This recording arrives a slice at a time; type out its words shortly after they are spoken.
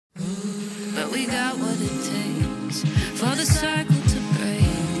we got what it takes for the cycle to break.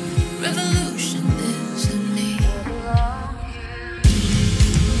 Revolution lives in me.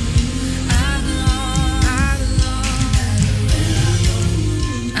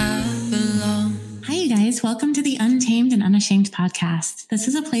 Hi, you guys. Welcome to the Untamed and Unashamed podcast. This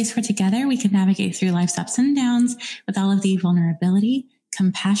is a place where together we can navigate through life's ups and downs with all of the vulnerability,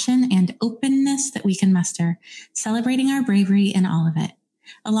 compassion, and openness that we can muster, celebrating our bravery in all of it.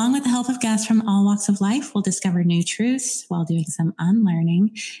 Along with the help of guests from all walks of life, we'll discover new truths while doing some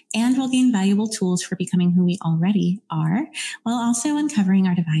unlearning, and we'll gain valuable tools for becoming who we already are, while also uncovering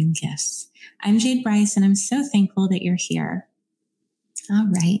our divine gifts. I'm Jade Bryce, and I'm so thankful that you're here. All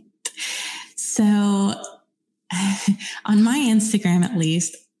right. So on my Instagram, at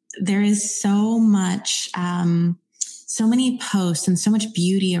least, there is so much, so many posts and so much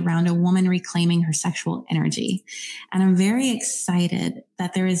beauty around a woman reclaiming her sexual energy. And I'm very excited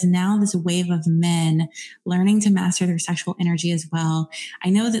that there is now this wave of men learning to master their sexual energy as well. I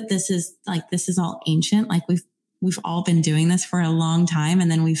know that this is all ancient. Like we've all been doing this for a long time, and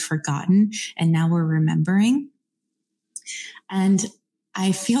then we've forgotten, and now we're remembering. And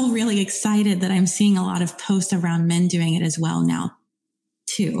I feel really excited that I'm seeing a lot of posts around men doing it as well now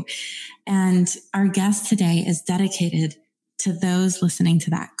too. And our guest today is dedicated to those listening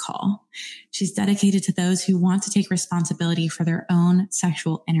to that call. She's dedicated to those who want to take responsibility for their own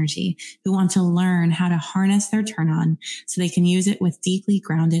sexual energy, who want to learn how to harness their turn on so they can use it with deeply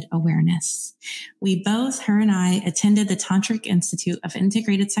grounded awareness. We both, her and I, attended the Tantric Institute of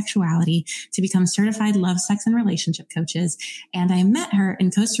Integrated Sexuality to become certified love, sex, and relationship coaches. And I met her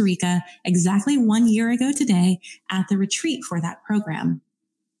in Costa Rica exactly 1 year ago today at the retreat for that program.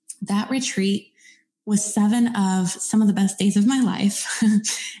 That retreat was 7 of some of the best days of my life.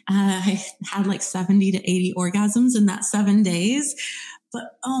 I had like 70 to 80 orgasms in that 7 days. But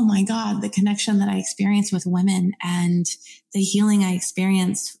oh my God, the connection that I experienced with women and the healing I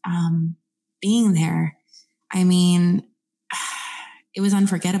experienced being there. I mean, it was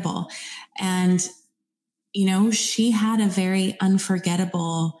unforgettable. And, you know, she had a very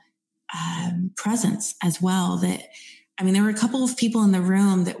unforgettable presence as well there were a couple of people in the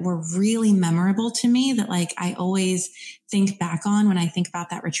room that were really memorable to me that like I always think back on when I think about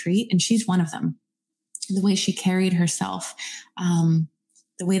that retreat. And she's one of them. The way she carried herself, the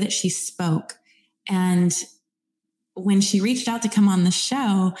way that she spoke. And when she reached out to come on the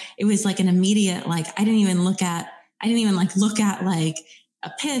show, it was like an immediate, like, I didn't even look at like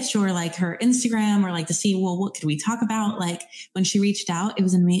a pitch or like her Instagram or like to see, well, what could we talk about? Like when she reached out, it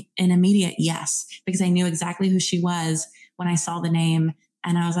was an immediate yes, because I knew exactly who she was when I saw the name.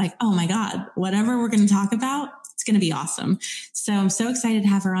 And I was like, oh my God, whatever we're going to talk about, it's going to be awesome. So I'm so excited to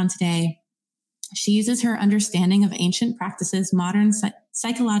have her on today. She uses her understanding of ancient practices, modern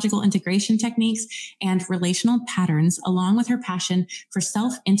psychological integration techniques, and relational patterns, along with her passion for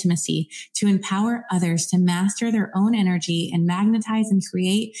self-intimacy, to empower others to master their own energy and magnetize and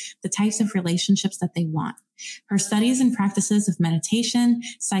create the types of relationships that they want. Her studies and practices of meditation,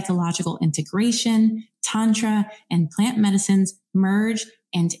 psychological integration, tantra, and plant medicines merge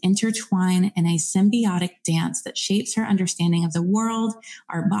and intertwine in a symbiotic dance that shapes her understanding of the world,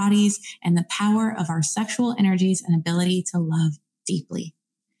 our bodies, and the power of our sexual energies and ability to love deeply.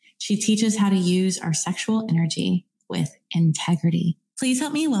 She teaches how to use our sexual energy with integrity. Please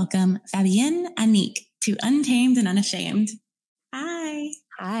help me welcome Fabienne Annick to Untamed and Unashamed. Hi.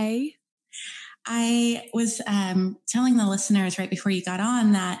 Hi. I was telling the listeners right before you got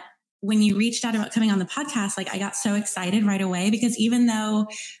on that when you reached out about coming on the podcast, like I got so excited right away because even though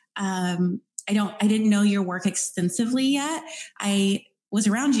I didn't know your work extensively yet, I was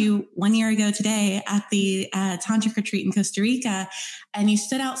around you 1 year ago today at the Tantric retreat in Costa Rica, and you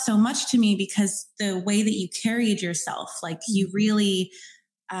stood out so much to me because the way that you carried yourself, like you really,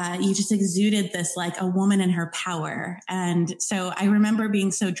 you just exuded this like a woman in her power. And so I remember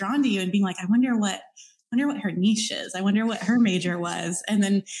being so drawn to you and being like, I wonder what her niche is. I wonder what her major was. And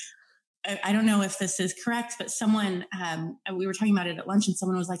then I don't know if this is correct, but someone, we were talking about it at lunch and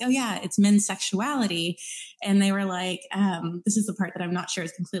someone was like, oh yeah, it's men's sexuality. And they were like, this is the part that I'm not sure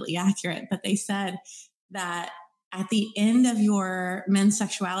is completely accurate, but they said that at the end of your men's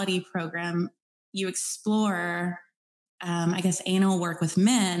sexuality program, you explore, anal work with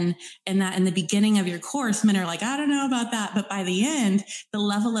men, and that in the beginning of your course, men are like, I don't know about that. But by the end, the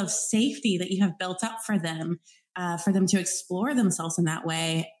level of safety that you have built up for them to explore themselves in that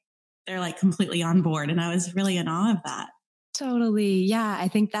way, they're like completely on board. And I was really in awe of that. Totally. Yeah. I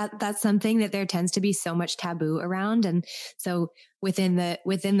think that that's something that there tends to be so much taboo around. And so within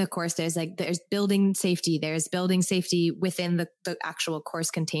the course, there's building safety, within the actual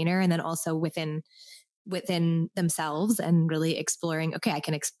course container. And then also within themselves, and really exploring, okay, I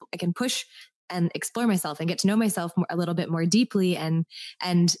can push and explore myself and get to know myself a little bit more deeply. And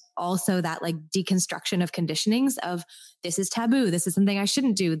also that like deconstruction of conditionings of, this is taboo. This is something I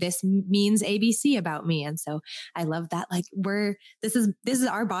shouldn't do. This means ABC about me. And so I love that. Like this is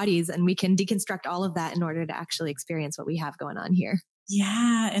our bodies, and we can deconstruct all of that in order to actually experience what we have going on here.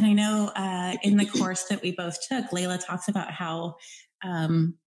 Yeah. And I know, in the course that we both took, Layla talks about how,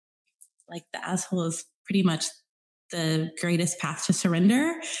 like the asshole is pretty much the greatest path to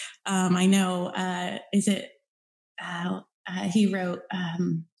surrender. I know, he wrote,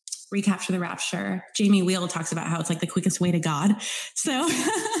 Recapture the Rapture. Jamie Wheel talks about how it's like the quickest way to God. So,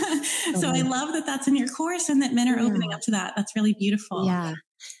 so I love that that's in your course, and that men are opening up to that. That's really beautiful. Yeah.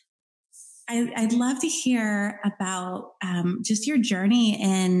 I'd love to hear about, just your journey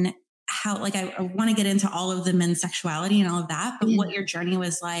in how, like, I want to get into all of the men's sexuality and all of that, but what your journey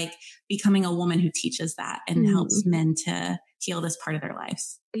was like becoming a woman who teaches that and helps men to heal this part of their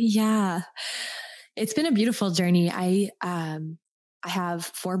lives. Yeah. It's been a beautiful journey. I have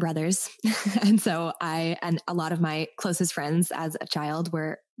 4 brothers. And so and a lot of my closest friends as a child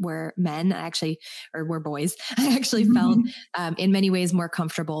were men, or were boys. I actually felt, in many ways more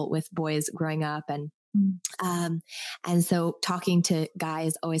comfortable with boys growing up. And so talking to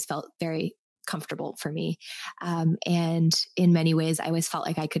guys always felt very comfortable for me. And in many ways, I always felt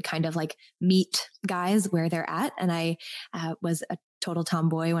like I could kind of like meet guys where they're at. And I was a total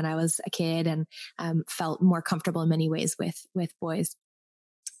tomboy when I was a kid, and felt more comfortable in many ways with boys.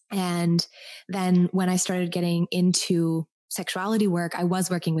 And then when I started getting into sexuality work, I was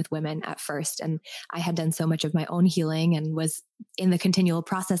working with women at first, and I had done so much of my own healing and was in the continual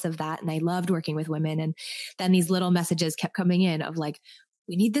process of that. And I loved working with women. And then these little messages kept coming in of like,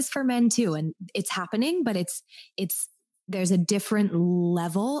 we need this for men too. And it's happening, but there's a different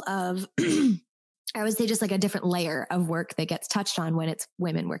level of, I would say just like a different layer of work that gets touched on when it's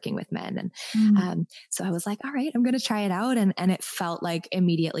women working with men. And so I was like, all right, I'm going to try it out. And it felt like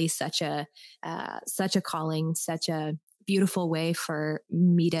immediately such a calling, such a beautiful way for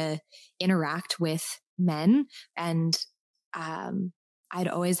me to interact with men. And I'd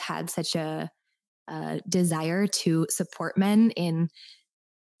always had such a desire to support men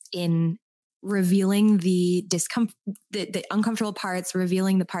in revealing the discomfort, the uncomfortable parts,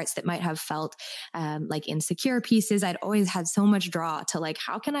 revealing the parts that might have felt like insecure pieces. I'd always had so much draw to like,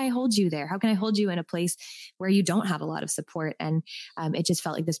 how can I hold you there? How can I hold you in a place where you don't have a lot of support? And it just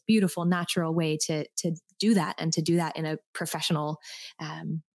felt like this beautiful, natural way to do that, and to do that in a professional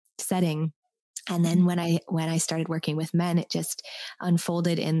setting. And then when I started working with men, it just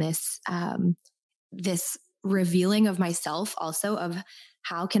unfolded in this revealing of myself also, of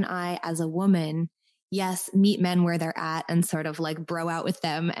how can I, as a woman, yes, meet men where they're at and sort of like bro out with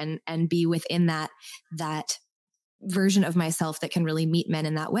them and be within that version of myself that can really meet men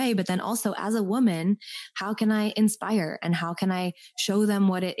in that way. But then also as a woman, how can I inspire, and how can I show them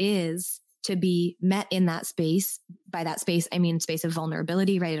what it is to be met in that space? By that space, I mean space of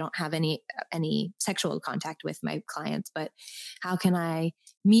vulnerability, right? I don't have any sexual contact with my clients, but how can I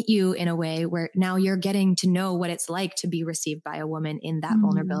meet you in a way where now you're getting to know what it's like to be received by a woman in that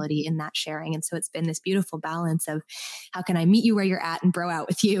vulnerability, in that sharing. And so it's been this beautiful balance of how can I meet you where you're at and bro out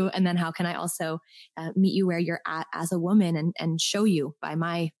with you? And then how can I also meet you where you're at as a woman and show you by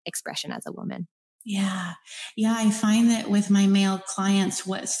my expression as a woman? Yeah. Yeah. I find that with my male clients,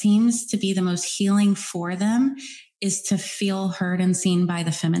 what seems to be the most healing for them is to feel heard and seen by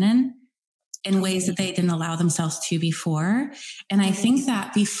the feminine in ways that they didn't allow themselves to before. And I think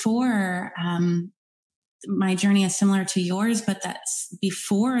that before, my journey is similar to yours, but that's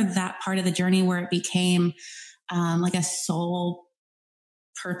before that part of the journey where it became, like a soul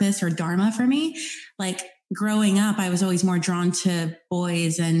purpose or dharma for me. Like growing up, I was always more drawn to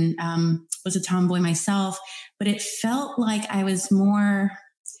boys and, was a tomboy myself, but it felt like I was more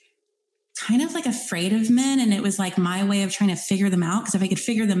kind of like afraid of men. And it was like my way of trying to figure them out. Cause if I could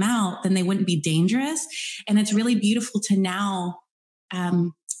figure them out, then they wouldn't be dangerous. And it's really beautiful to now,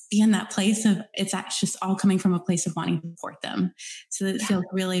 be in that place of it's actually just all coming from a place of wanting to support them. So it feels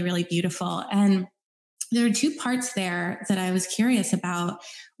really, really beautiful. And there are 2 parts there that I was curious about.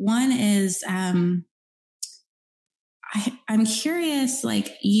 One is, I'm curious,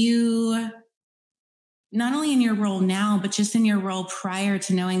 like you, not only in your role now, but just in your role prior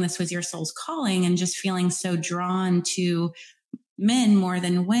to knowing this was your soul's calling and just feeling so drawn to men more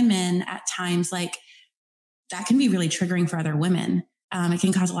than women at times, like that can be really triggering for other women. It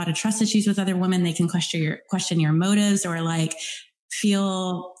can cause a lot of trust issues with other women. They can question your motives, or like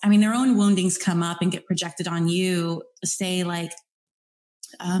feel, I mean, their own woundings come up and get projected on you. Say like,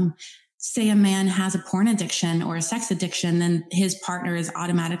 say a man has a porn addiction or a sex addiction, then his partner is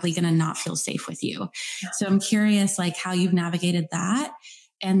automatically going to not feel safe with you. So I'm curious, like, how you've navigated that.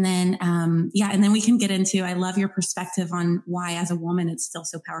 And then, and then we can get into, I love your perspective on why as a woman, it's still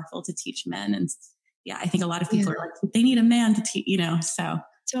so powerful to teach men. And yeah, I think a lot of people are like, they need a man to teach, so.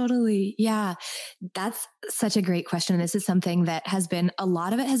 Totally. Yeah. That's such a great question. This is something that a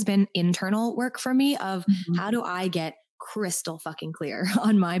lot of it has been internal work for me of how do I get crystal fucking clear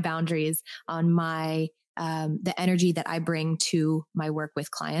on my boundaries, on my, the energy that I bring to my work with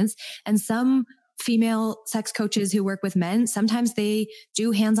clients. And some female sex coaches who work with men, sometimes they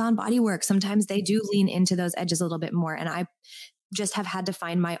do hands-on body work. Sometimes they do lean into those edges a little bit more. And I just have had to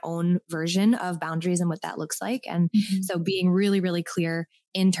find my own version of boundaries and what that looks like. And so being really, really clear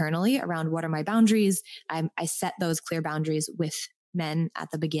internally around what are my boundaries. I set those clear boundaries with men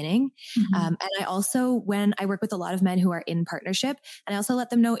at the beginning. And I also, when I work with a lot of men who are in partnership, and I also let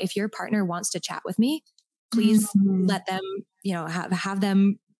them know, if your partner wants to chat with me, please let them, have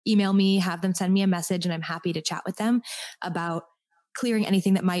them email me, have them send me a message, and I'm happy to chat with them about clearing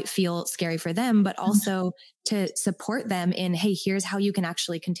anything that might feel scary for them, but also to support them in, hey, here's how you can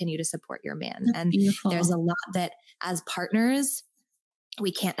actually continue to support your man. That's and beautiful. There's a lot that as partners,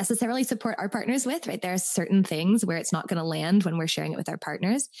 we can't necessarily support our partners with, right? There are certain things where it's not going to land when we're sharing it with our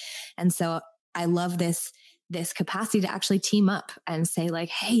partners. And so I love this capacity to actually team up and say like,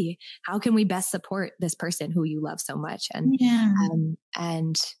 hey, how can we best support this person who you love so much?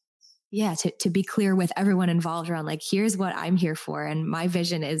 And, to be clear with everyone involved around like, here's what I'm here for. And my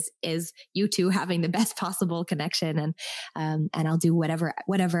vision is you two having the best possible connection. And I'll do whatever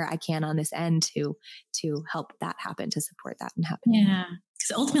I can on this end to help that happen, to support that and happen. Yeah.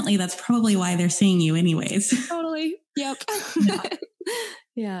 Because ultimately that's probably why they're seeing you anyways. Totally. Yep.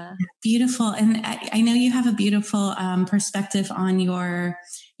 Yeah. Beautiful. And I know you have a beautiful perspective on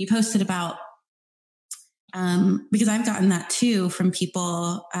you posted about, because I've gotten that too from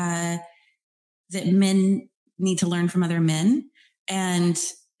people, that men need to learn from other men. And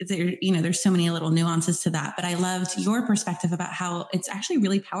there's so many little nuances to that, but I loved your perspective about how it's actually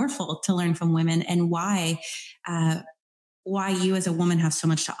really powerful to learn from women, and why you as a woman have so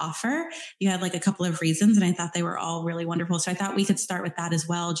much to offer. You had like a couple of reasons, and I thought they were all really wonderful. So I thought we could start with that as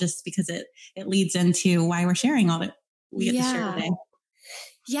well, just because it leads into why we're sharing all that we get to share today.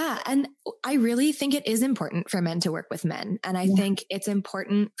 Yeah. And I really think it is important for men to work with men. And I think it's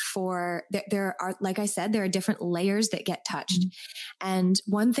important there are, like I said, there are different layers that get touched. And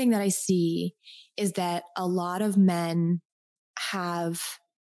one thing that I see is that a lot of men have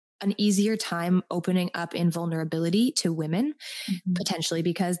an easier time opening up in vulnerability to women, potentially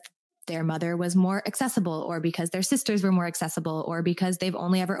because their mother was more accessible, or because their sisters were more accessible, or because they've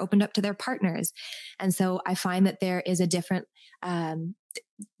only ever opened up to their partners. And so I find that there is a different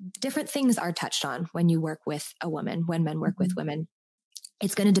things are touched on when you work with a woman, when men work with women.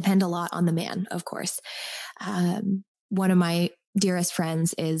 It's going to depend a lot on the man, of course. One of my dearest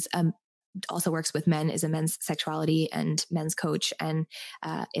friends is also works with men, is a men's sexuality and men's coach, and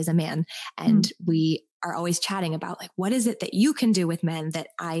is a man. And we are always chatting about like, what is it that you can do with men that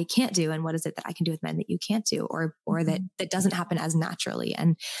I can't do? And what is it that I can do with men that you can't do, or that doesn't happen as naturally?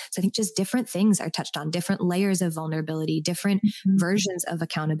 And so I think just different things are touched on, different layers of vulnerability, different versions of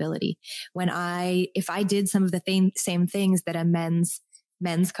accountability. If I did some of the same things that a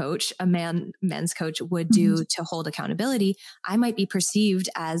men's coach would do to hold accountability, I might be perceived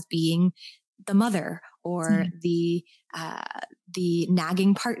as being the mother or the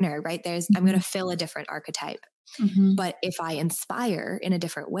nagging partner, right? I'm going to fill a different archetype. But if I inspire in a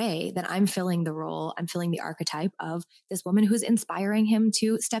different way, then I'm filling the role, I'm filling the archetype of this woman who's inspiring him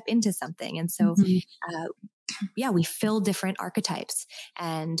to step into something. And so, we fill different archetypes,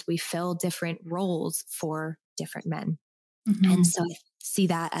 and we fill different roles for different men. And so I see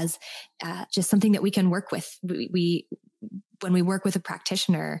that as just something that we can work with. When we work with a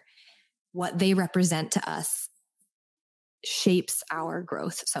practitioner, what they represent to us shapes our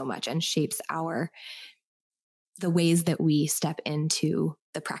growth so much, and shapes the ways that we step into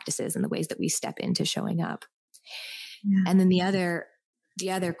the practices and the ways that we step into showing up. And then the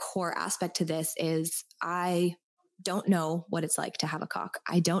other core aspect to this is, I don't know what it's like to have a cock.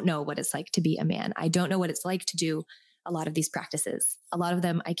 I don't know what it's like to be a man. I don't know what it's like to do a lot of these practices. A lot of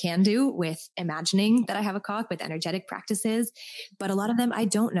them I can do with imagining that I have a cock, with energetic practices, but a lot of them I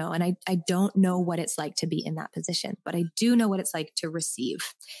don't know. And I don't know what it's like to be in that position, but I do know what it's like to receive.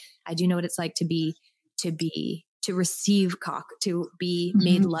 I do know what it's like to be to receive cock, to be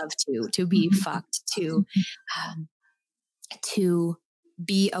made love to be fucked, to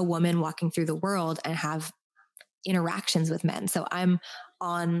be a woman walking through the world and have interactions with men. So I'm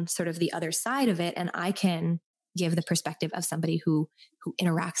on sort of the other side of it, and I can give the perspective of somebody who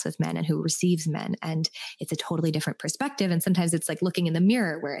interacts with men and who receives men. And it's a totally different perspective. And sometimes it's like looking in the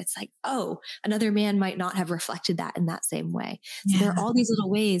mirror where it's like, oh, another man might not have reflected that in that same way. So there are all these little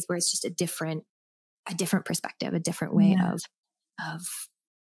ways where it's just a different perspective, a different way of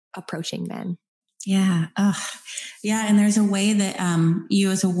approaching men. Yeah. Yeah. And there's a way that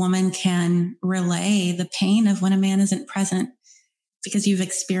you as a woman can relay the pain of when a man isn't present, because you've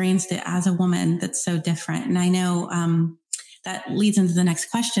experienced it as a woman. That's so different. And I know that leads into the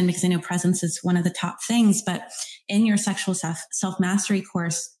next question, because I know presence is one of the top things. But in your sexual self-mastery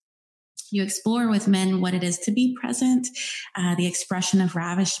course, you explore with men what it is to be present, the expression of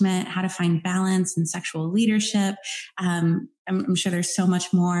ravishment, how to find balance in sexual leadership. I'm sure there's so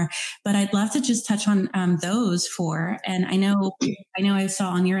much more, but I'd love to just touch on those four. And I know I saw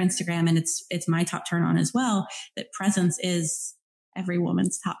on your Instagram, and it's my top turn on as well, that presence is every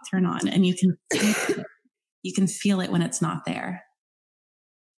woman's top turn on, and you can feel it when it's not there.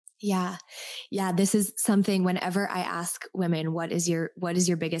 Yeah. Yeah. This is something whenever I ask women, what is your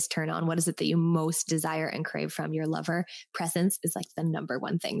biggest turn on? What is it that you most desire and crave from your lover? Presence is like the number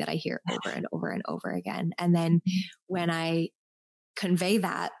one thing that I hear over and over and over again. And then when I convey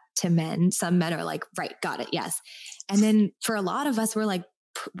that to men, some men are like, right, got it. Yes. And then for a lot of us, we're like,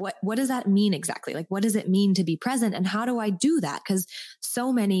 what does that mean exactly? Like, what does it mean to be present? And how do I do that? Because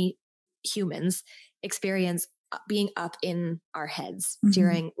so many humans experience being up in our heads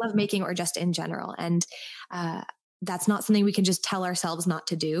during lovemaking or just in general. And that's not something we can just tell ourselves not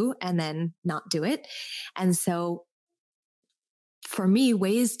to do and then not do it. And so for me,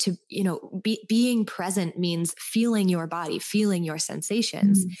 ways to, being present means feeling your body, feeling your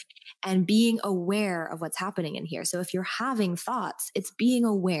sensations, and being aware of what's happening in here. So if you're having thoughts, it's being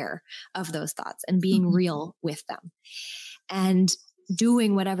aware of those thoughts and being real with them. And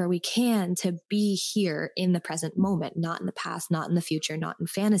doing whatever we can to be here in the present moment, not in the past, not in the future, not in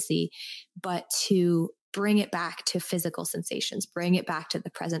fantasy, but to bring it back to physical sensations, bring it back to the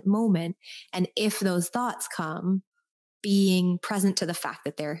present moment. And if those thoughts come, being present to the fact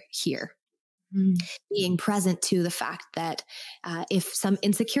that they're here, being present to the fact that if some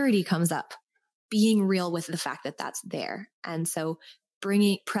insecurity comes up, being real with the fact that that's there. And so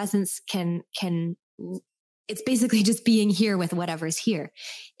bringing presence it's basically just being here with whatever's here.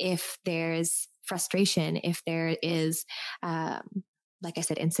 If there's frustration, if there is, like I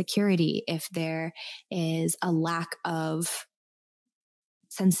said, insecurity, if there is a lack of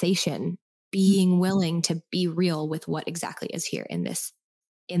sensation, being willing to be real with what exactly is here in this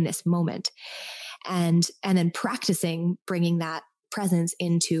moment. And then practicing bringing that presence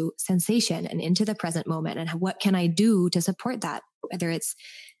into sensation and into the present moment. And what can I do to support that? Whether it's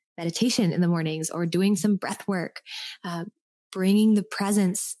meditation in the mornings or doing some breath work, bringing the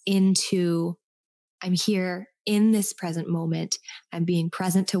presence into, I'm here in this present moment. I'm being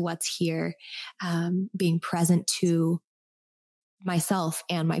present to what's here, being present to myself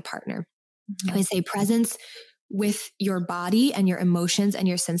and my partner. I would say presence with your body and your emotions and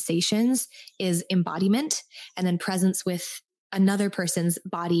your sensations is embodiment. And then presence with another person's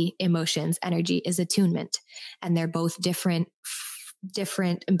body, emotions, energy is attunement. And they're both different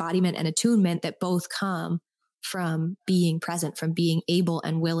embodiment and attunement that both come from being present, from being able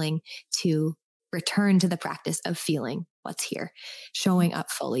and willing to return to the practice of feeling what's here, showing up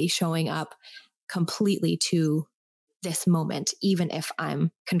fully, showing up completely to this moment, even if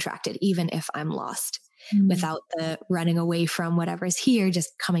I'm contracted, even if I'm lost, without the running away from whatever's here,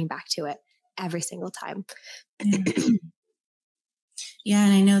 just coming back to it every single time. Yeah.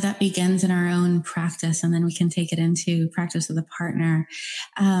 And I know that begins in our own practice, and then we can take it into practice with a partner.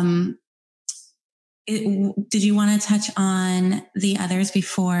 Did you want to touch on the others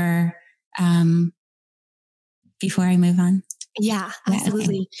before I move on? Yeah,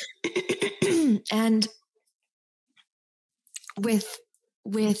 absolutely. And with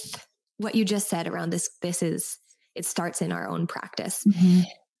what you just said around this it starts in our own practice.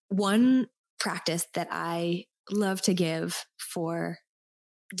 One practice that I love to give for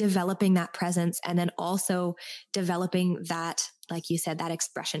developing that presence, and then also developing that, like you said, that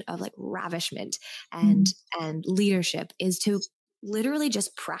expression of like ravishment and leadership, is to literally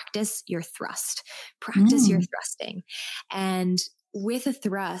just practice your thrust, your thrusting. And with a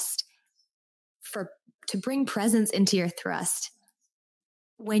thrust, to bring presence into your thrust,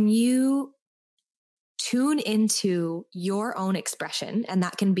 when you tune into your own expression. And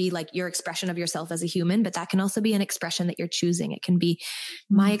that can be like your expression of yourself as a human, but that can also be an expression that you're choosing. It can be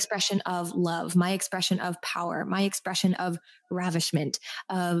my expression of love, my expression of power, my expression of ravishment,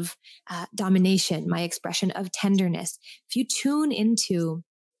 of domination, my expression of tenderness. If you tune into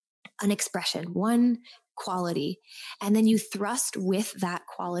an expression, one quality, and then you thrust with that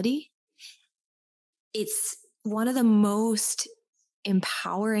quality, it's one of the most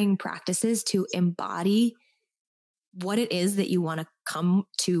empowering practices to embody what it is that you want to come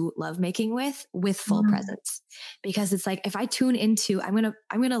to lovemaking with full presence. Because it's like, if I tune into, I'm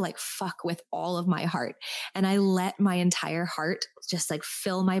going to like fuck with all of my heart, and I let my entire heart just like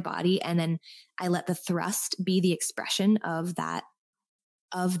fill my body. And then I let the thrust be the expression of that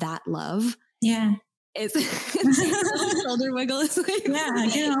love. Yeah. It's shoulder wiggle. It's like, yeah.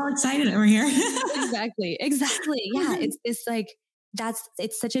 Getting all excited over here. Exactly. Yeah. It's like,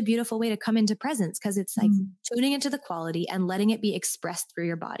 it's such a beautiful way to come into presence, because it's like tuning into the quality and letting it be expressed through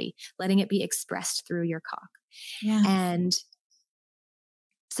your body, letting it be expressed through your cock. Yeah. And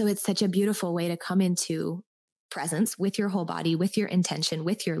so it's such a beautiful way to come into presence with your whole body, with your intention,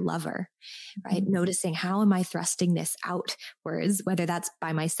 with your lover, right? Noticing, how am I thrusting this outwards, whether that's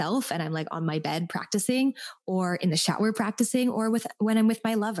by myself and I'm like on my bed practicing, or in the shower practicing, or when I'm with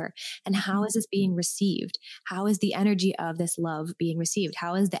my lover. And how is this being received? How is the energy of this love being received?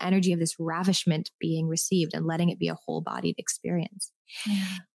 How is the energy of this ravishment being received, and letting it be a whole bodied experience?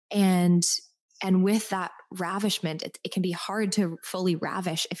 Yeah. And with that ravishment, it can be hard to fully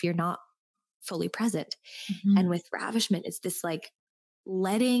ravish if you're not fully present. And with ravishment, it's this like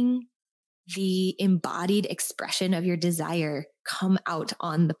letting the embodied expression of your desire come out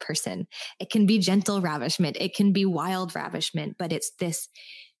on the person. It can be gentle ravishment. It can be wild ravishment, but it's this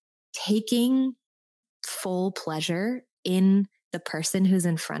taking full pleasure in the person who's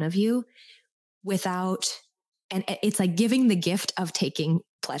in front of you and it's like giving the gift of taking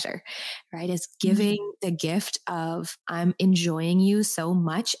pleasure, right? It's giving the gift of, I'm enjoying you so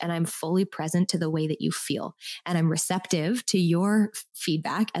much, and I'm fully present to the way that you feel. And I'm receptive to your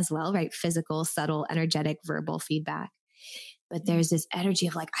feedback as well, right? Physical, subtle, energetic, verbal feedback. But there's this energy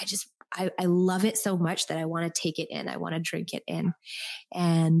of like, I love it so much that I want to take it in. I want to drink it in.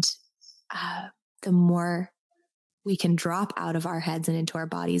 And the more we can drop out of our heads and into our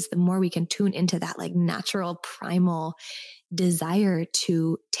bodies, the more we can tune into that like natural primal desire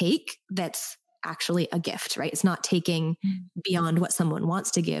to take, that's actually a gift, right? It's not taking beyond what someone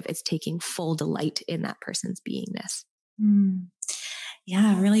wants to give. It's taking full delight in that person's beingness.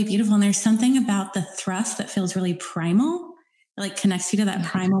 Yeah, really beautiful. And there's something about the thrust that feels really primal, like connects you to that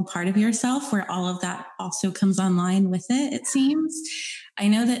primal part of yourself, where all of that also comes online with it, it seems. I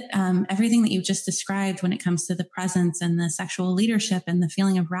know that everything that you've just described when it comes to the presence and the sexual leadership and the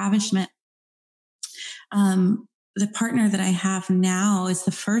feeling of ravishment, the partner that I have now is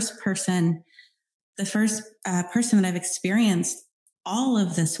the first person that I've experienced all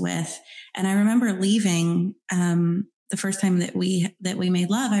of this with. And I remember leaving, the first time that we made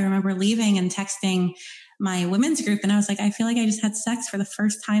love, I remember leaving and texting my women's group. And I was like, I feel like I just had sex for the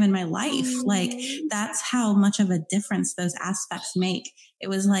first time in my life. Like, that's how much of a difference those aspects make. It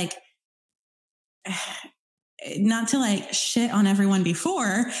was like, not to like shit on everyone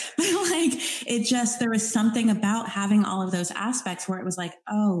before, but like, there was something about having all of those aspects where it was like,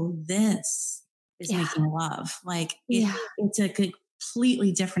 oh, this is making love. Like it's a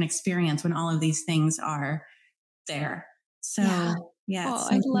completely different experience when all of these things are there. So so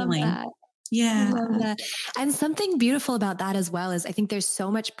I love that. Yeah. I love that. And something beautiful about that as well is I think there's so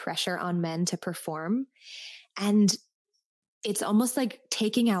much pressure on men to perform, and it's almost like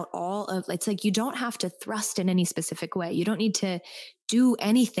taking out it's like, you don't have to thrust in any specific way. You don't need to do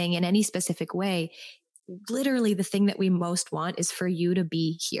anything in any specific way. Literally, the thing that we most want is for you to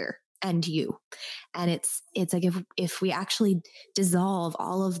be here and you. And it's like, if we actually dissolve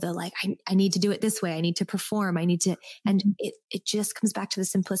all of the, like, I need to do it this way. I need to perform. I need to, and it just comes back to the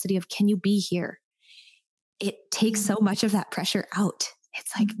simplicity of, can you be here? It takes so much of that pressure out.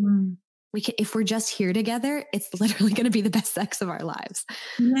 It's like, if we're just here together, it's literally going to be the best sex of our lives.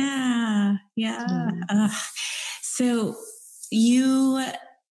 Yeah. So you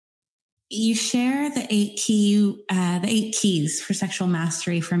share the 8 keys for sexual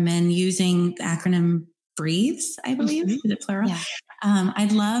mastery for men using the acronym BREATHES, I believe. Is it plural? Yeah.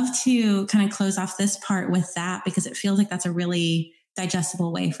 I'd love to kind of close off this part with that, because it feels like that's a really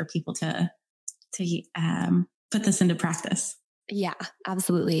digestible way for people to put this into practice. Yeah,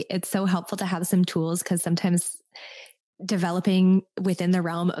 absolutely. It's so helpful to have some tools, because sometimes developing within the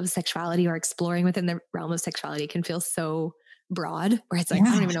realm of sexuality or exploring within the realm of sexuality can feel so broad, where it's like, I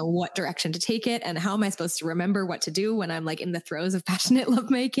don't even know what direction to take it. And how am I supposed to remember what to do when I'm like in the throes of passionate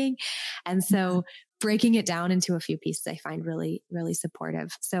lovemaking? And so breaking it down into a few pieces, I find really, really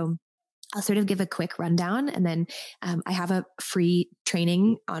supportive. So I'll sort of give a quick rundown, and then I have a free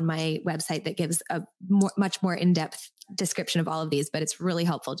training on my website that gives a much more in-depth description of all of these, but it's really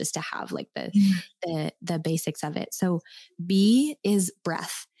helpful just to have like the basics of it. So B is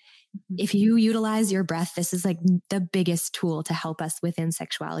breath. If you utilize your breath, this is like the biggest tool to help us within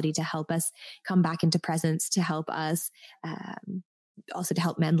sexuality, to help us come back into presence, to help us also to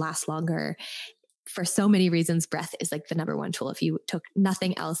help men last longer. For so many reasons, breath is like the number one tool. If you took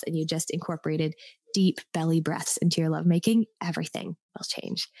nothing else and you just incorporated deep belly breaths into your lovemaking, everything will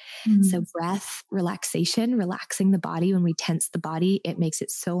change. So breath, relaxation, relaxing the body. When we tense the body, it makes it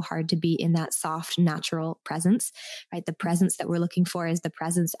so hard to be in that soft, natural presence, right? The presence that we're looking for is the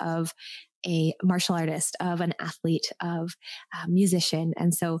presence of a martial artist, of an athlete, of a musician.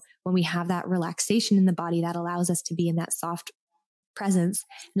 And so when we have that relaxation in the body, that allows us to be in that soft presence.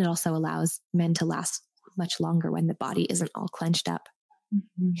 And it also allows men to last much longer when the body isn't all clenched up.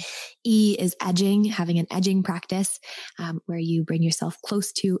 E is edging, having an edging practice where you bring yourself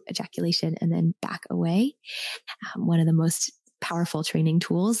close to ejaculation and then back away. One of the most powerful training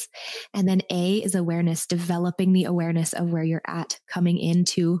tools. And then A is awareness, developing the awareness of where you're at, coming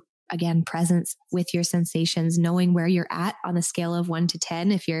into, again, presence with your sensations, knowing where you're at on a scale of 1 to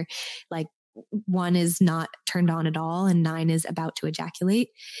 10. If you're like 1 is not turned on at all and 9 is about to ejaculate,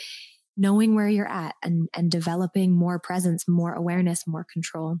 knowing where you're at and developing more presence, more awareness, more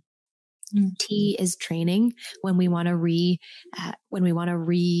control. T is training, when we want to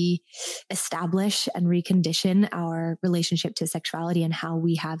re-establish and recondition our relationship to sexuality and how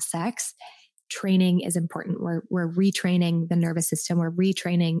we have sex. Training is important. We're retraining the nervous system. We're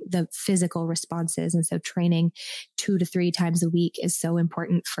retraining the physical responses. And so training 2 to 3 times a week is so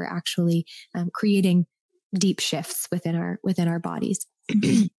important for actually creating deep shifts within our bodies.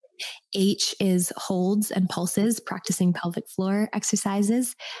 H is holds and pulses, practicing pelvic floor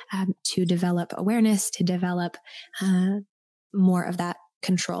exercises to develop awareness, to develop more of that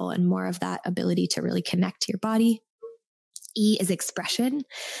control and more of that ability to really connect to your body. E is expression,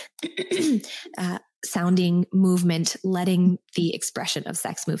 sounding, movement, letting the expression of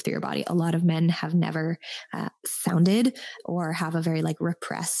sex move through your body. A lot of men have never sounded or have a very like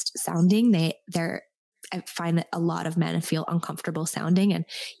repressed sounding. I find that a lot of men feel uncomfortable sounding. And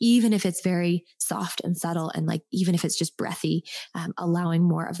even if it's very soft and subtle, and like, even if it's just breathy, allowing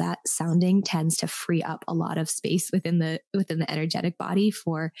more of that sounding tends to free up a lot of space within the energetic body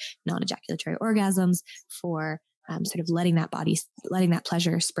for non-ejaculatory orgasms, for sort of letting that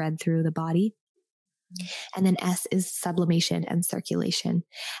pleasure spread through the body. And then S is sublimation and circulation.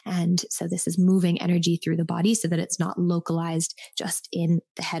 And so this is moving energy through the body so that it's not localized just in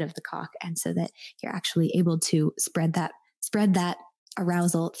the head of the cock. And so that you're actually able to spread that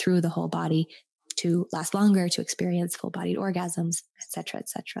arousal through the whole body to last longer, to experience full-bodied orgasms, et cetera, et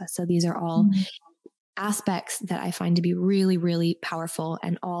cetera. So these are all aspects that I find to be really, really powerful,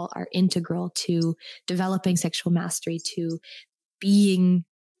 and all are integral to developing sexual mastery, to being,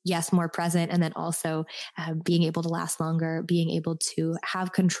 yes, more present, and then also being able to last longer, being able to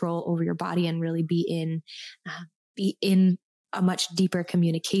have control over your body and really be in a much deeper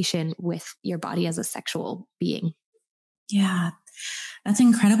communication with your body as a sexual being. Yeah, that's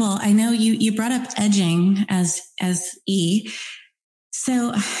incredible. I know you brought up edging as E.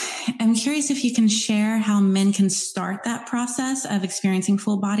 So I'm curious if you can share how men can start that process of experiencing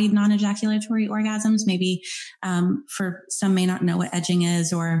full-bodied non-ejaculatory orgasms. Maybe for some may not know what edging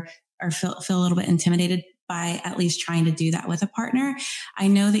is, or feel a little bit intimidated by at least trying to do that with a partner. I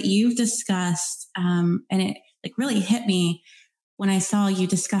know that you've discussed, and it like really hit me when I saw you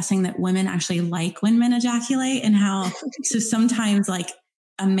discussing that women actually like when men ejaculate, and how so sometimes like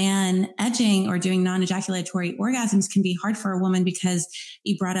a man edging or doing non-ejaculatory orgasms can be hard for a woman, because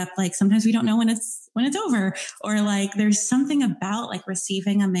you brought up like sometimes we don't know when it's over, or like there's something about like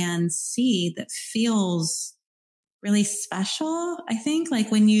receiving a man's seed that feels really special. I think like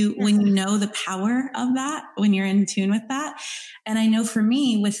when you know the power of that, when you're in tune with that. And I know for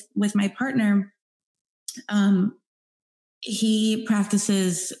me with my partner, he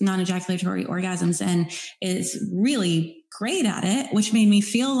practices non-ejaculatory orgasms and is really great at it, which made me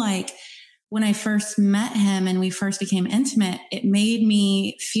feel like when I first met him and we first became intimate, it made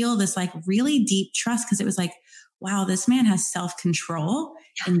me feel this like really deep trust, because it was like, wow, this man has self-control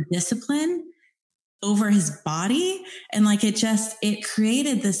and discipline over his body. And like, it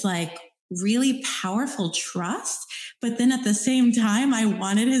created this like really powerful trust. But then at the same time, I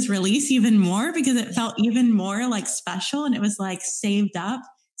wanted his release even more because it felt even more like special, and it was like saved up.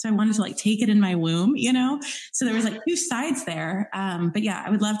 So I wanted to like take it in my womb, you know? So there was like two sides there. But yeah, I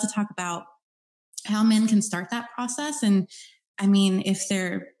would love to talk about how men can start that process. And I mean,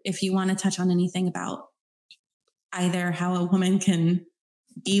 if you want to touch on anything about either how a woman can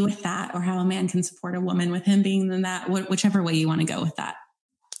be with that or how a man can support a woman with him being in that, whichever way you want to go with that.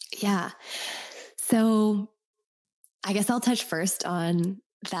 Yeah. So I guess I'll touch first on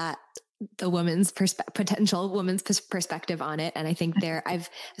that, the woman's potential woman's perspective on it. And I think I've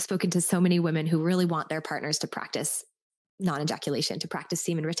spoken to so many women who really want their partners to practice non-ejaculation, to practice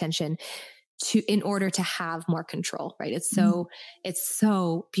semen retention, in order to have more control, right? It's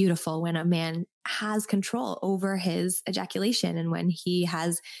so beautiful when a man has control over his ejaculation, and when he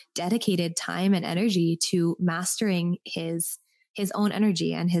has dedicated time and energy to mastering his own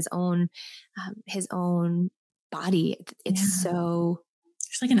energy and his own body. It's so,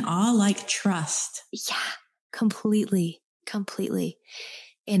 there's like an awe-like trust. Yeah, completely.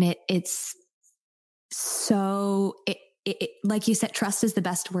 And it's so, it, like you said, trust is the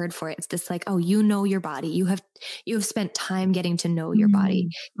best word for it. It's this like, oh, you know your body. You have spent time getting to know your body.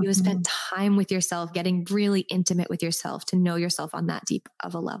 You have spent time with yourself, getting really intimate with yourself to know yourself on that deep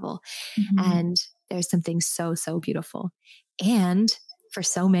of a level. And there's something so, so beautiful. And for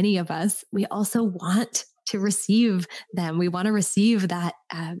so many of us, we also want to receive them. We want to receive that,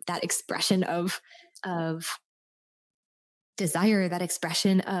 that expression of desire, that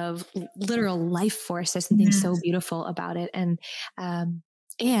expression of literal life force. There's something so beautiful about it. And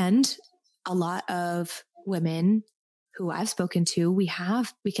a lot of women who I've spoken to, we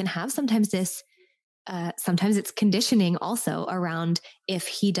can have sometimes this, sometimes it's conditioning also around, if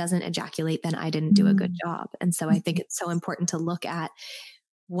he doesn't ejaculate, then I didn't do a good job. And so I think it's so important to look at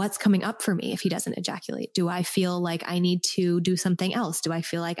what's coming up for me if he doesn't ejaculate. Do I feel like I need to do something else? Do I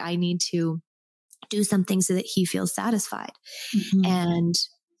feel like I need to do something so that he feels satisfied? And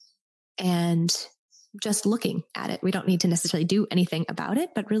just looking at it. We don't need to necessarily do anything about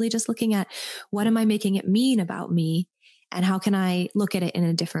it, but really just looking at, what am I making it mean about me? And how can I look at it in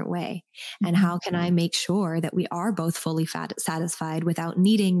a different way? And how can I make sure that we are both fully satisfied without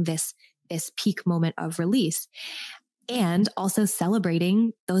needing this peak moment of release? And also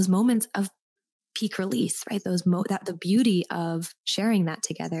celebrating those moments of peak release, right? The beauty of sharing that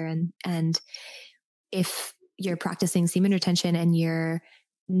together. And if you're practicing semen retention and you're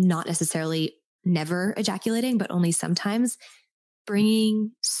not necessarily never ejaculating, but only sometimes,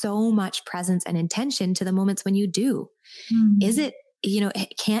 bringing so much presence and intention to the moments when you do. Is it,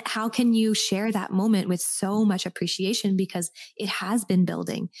 how can you share that moment with so much appreciation, because it has been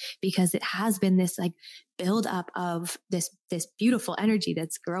building, because it has been this like build up of this beautiful energy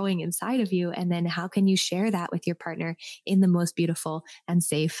that's growing inside of you. And then how can you share that with your partner in the most beautiful and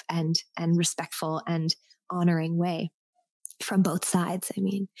safe and respectful and honoring way from both sides? I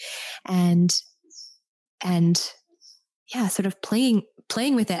mean, and yeah, sort of playing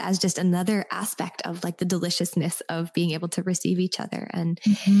with it as just another aspect of like the deliciousness of being able to receive each other. And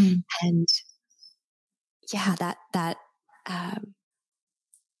yeah, that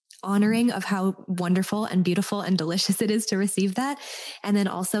honoring of how wonderful and beautiful and delicious it is to receive that. And then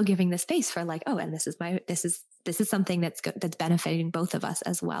also giving the space for like, oh, and this is something that's good, that's benefiting both of us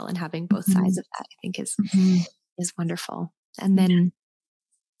as well. And having both sides of that, I think is wonderful. And then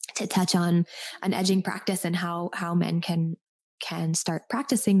to touch on an edging practice and how men can start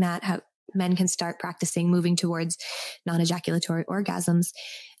practicing that, how men can start practicing moving towards non-ejaculatory orgasms.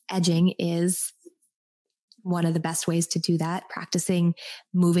 Edging is one of the best ways to do that, practicing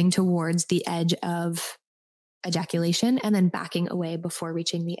moving towards the edge of ejaculation and then backing away before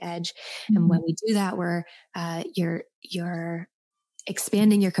reaching the edge. And when we do that, you're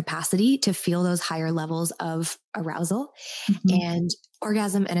expanding your capacity to feel those higher levels of arousal. And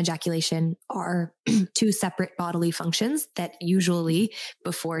orgasm and ejaculation are two separate bodily functions that usually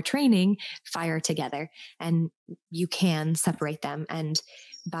before training fire together, and you can separate them. And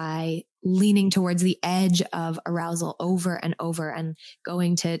by leaning towards the edge of arousal over and over and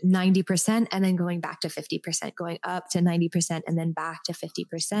going to 90% and then going back to 50%, going up to 90% and then back to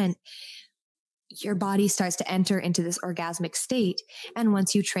 50%, your body starts to enter into this orgasmic state. And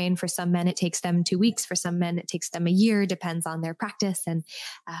once you train, for some men, it takes them 2 weeks. For some men, it takes them a year, depends on their practice. And,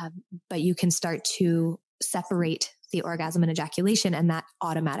 but you can start to separate the orgasm and ejaculation and that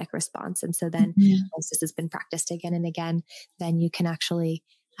automatic response. And so then once this has been practiced again and again, then you can actually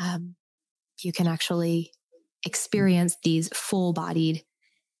experience these full-bodied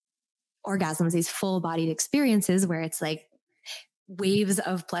orgasms, these full-bodied experiences where it's like waves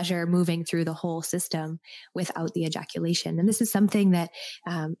of pleasure moving through the whole system without the ejaculation. And this is something that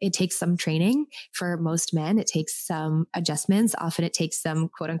it takes some training for most men. It takes some adjustments. Often it takes some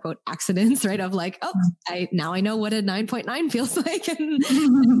quote unquote accidents, right? Of like, oh, now I know what a 9.9 feels like.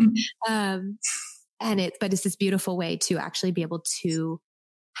 But it's this beautiful way to actually be able to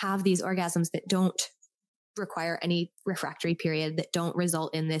have these orgasms that don't require any refractory period, that don't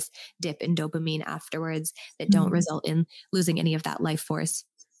result in this dip in dopamine afterwards, that don't result in losing any of that life force.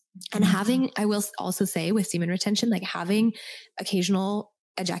 And I will also say with semen retention, like having occasional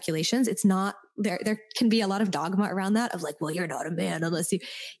ejaculations, it's not there can be a lot of dogma around that of like, well, you're not a man unless you,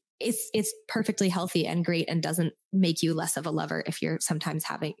 it's perfectly healthy and great and doesn't make you less of a lover if you're sometimes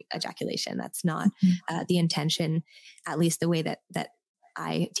having ejaculation. That's not the intention, at least the way that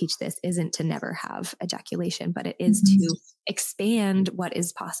I teach this isn't to never have ejaculation, but it is to expand what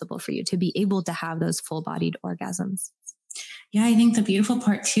is possible for you to be able to have those full-bodied orgasms. Yeah, I think the beautiful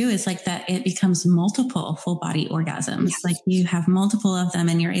part too is like that it becomes multiple full-body orgasms. Yes. Like you have multiple of them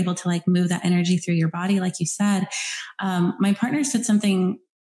and you're able to like move that energy through your body, like you said. My partner said something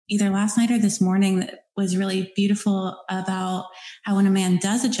either last night or this morning that was really beautiful about how when a man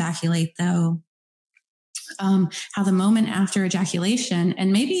does ejaculate, though, how the moment after ejaculation,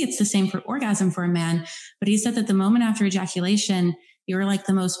 and maybe it's the same for orgasm for a man, but he said that the moment after ejaculation, you're like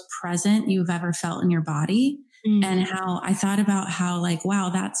the most present you've ever felt in your body. And how I thought about how like,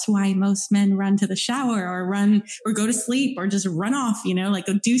 wow, that's why most men run to the shower or run or go to sleep or just run off, like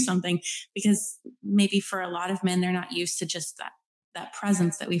go do something, because maybe for a lot of men, they're not used to just that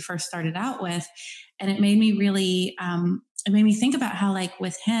presence that we first started out with. And it made me really, it made me think about how like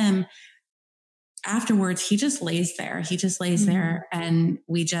with him, afterwards, he just lays there. He just lays there and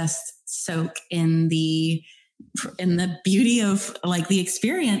we just soak in the beauty of like the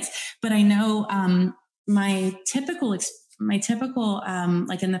experience. But I know, my typical, like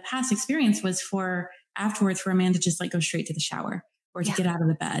in the past experience was for afterwards for a man to just like go straight to the shower or to get out of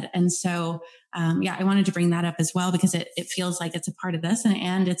the bed. And so, I wanted to bring that up as well, because it feels like it's a part of this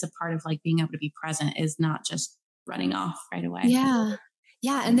and it's a part of like being able to be present is not just running off right away. Yeah.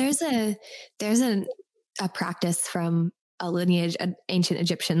 Yeah. And there's a practice from a lineage, an ancient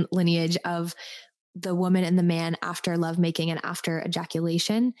Egyptian lineage of the woman and the man after lovemaking and after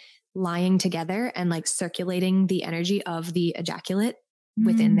ejaculation lying together and like circulating the energy of the ejaculate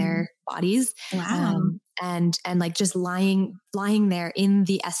within their bodies. Wow. And like just lying there in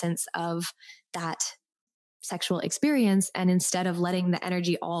the essence of that sexual experience. And instead of letting the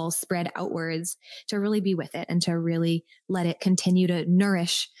energy all spread outwards, to really be with it and to really let it continue to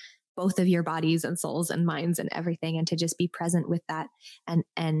nourish both of your bodies and souls and minds and everything, and to just be present with that.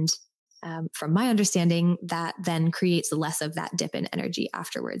 And from my understanding, that then creates less of that dip in energy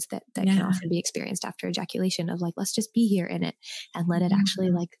afterwards that can often be experienced after ejaculation of like, let's just be here in it and let it actually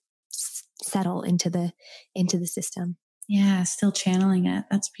like settle into the system. Yeah. Still channeling it.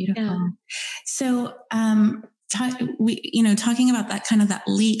 That's beautiful. Yeah. So, talking about that kind of that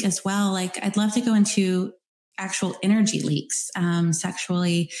leak as well, like I'd love to go into actual energy leaks,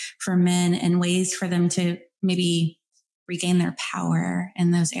 sexually for men and ways for them to maybe regain their power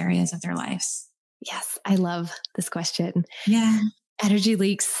in those areas of their lives. Yes. I love this question. Yeah. Energy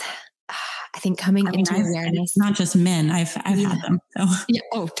leaks. I think coming into awareness, not just men. I've had them. So. Yeah.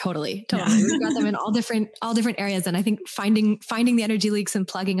 Oh, totally. Yeah. We've got them in all different areas. And I think finding the energy leaks and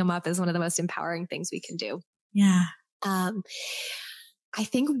plugging them up is one of the most empowering things we can do. Yeah. I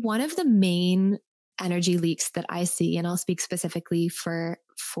think one of the main energy leaks that I see, and I'll speak specifically for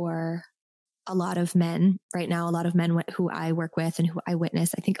a lot of men right now, a lot of men who I work with and who I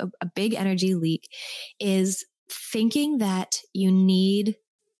witness, I think a big energy leak is thinking that you need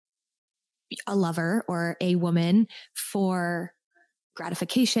a lover or a woman for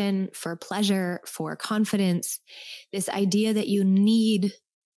gratification, for pleasure, for confidence. This idea that you need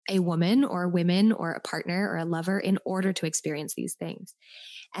a woman or women or a partner or a lover in order to experience these things.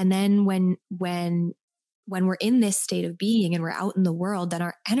 And then when we're in this state of being and we're out in the world, then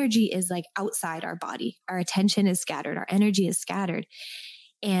our energy is like outside our body. Our attention is scattered. Our energy is scattered.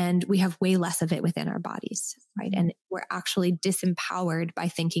 And we have way less of it within our bodies, right? And we're actually disempowered by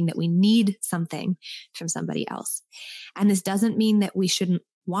thinking that we need something from somebody else. And this doesn't mean that we shouldn't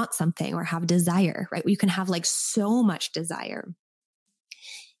want something or have desire, right? You can have like so much desire.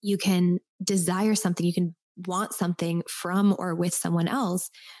 You can desire something. You can want something from or with someone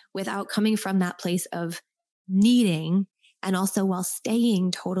else without coming from that place of needing, and also while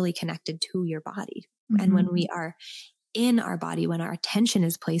staying totally connected to your body. And when we are in our body, when our attention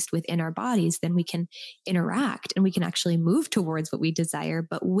is placed within our bodies, then we can interact and we can actually move towards what we desire,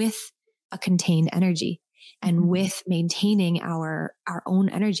 but with a contained energy. and with maintaining our own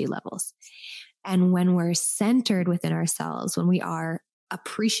energy levels. And when we're centered within ourselves, when we are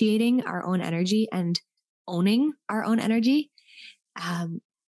appreciating our own energy and owning our own energy,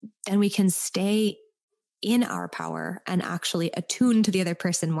 then we can stay in our power and actually attune to the other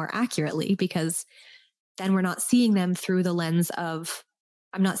person more accurately, because then we're not seeing them through the lens of,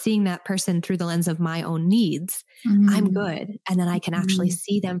 I'm not seeing that person through the lens of my own needs. I'm good. And then I can actually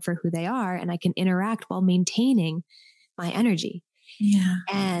see them for who they are, and I can interact while maintaining my energy. Yeah.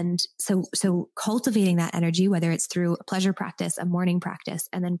 And so cultivating that energy, whether it's through a pleasure practice, a morning practice,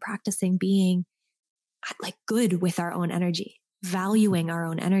 and then practicing being like good with our own energy, valuing our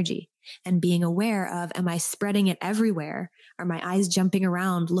own energy, and being aware of, am I spreading it everywhere? Are my eyes jumping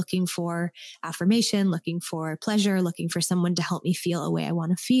around looking for affirmation, looking for pleasure, looking for someone to help me feel a way I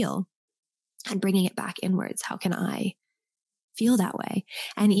want to feel, and bringing it back inwards? How can I feel that way?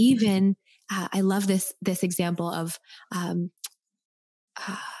 And even, I love this example of,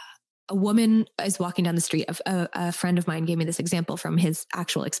 a woman is walking down the street. A friend of mine gave me this example from his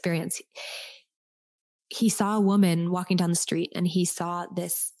actual experience. He saw a woman walking down the street, and he saw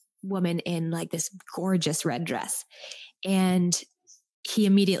this woman in like this gorgeous red dress. And he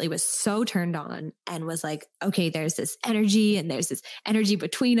immediately was so turned on and was like, okay, there's this energy and there's this energy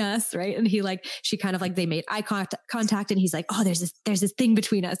between us. Right. And she kind of like, they made eye contact, and he's like, oh, there's this thing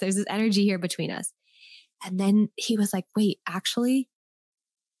between us. There's this energy here between us. And then he was like, wait, actually,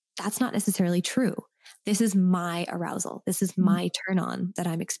 that's not necessarily true. This is my arousal. This is my turn on that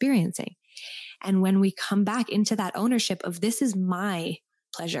I'm experiencing. And when we come back into that ownership of, this is my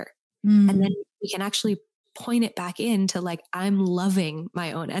pleasure, and then we can actually point it back into like, I'm loving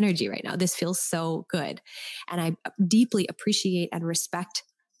my own energy right now. This feels so good. And I deeply appreciate and respect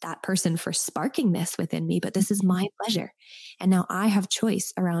that person for sparking this within me, but this is my pleasure. And now I have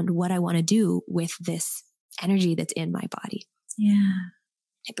choice around what I want to do with this energy that's in my body. Yeah.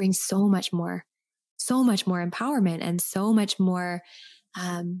 It brings so much more empowerment and so much more,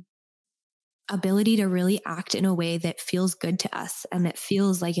 ability to really act in a way that feels good to us, and that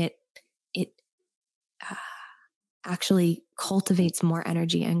feels like it actually cultivates more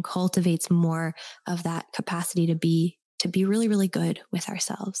energy and cultivates more of that capacity to be really, really good with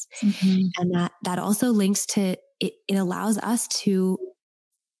ourselves. And that also links to it. It allows us to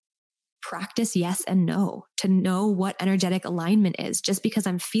practice yes and no, to know what energetic alignment is. Just because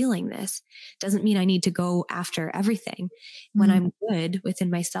I'm feeling this doesn't mean I need to go after everything. When I'm good within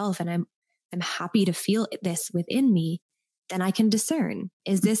myself and I'm happy to feel this within me, then I can discern,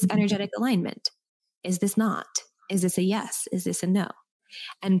 is this energetic alignment? Is this not? Is this a yes? Is this a no?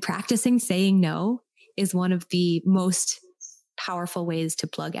 And practicing saying no is one of the most powerful ways to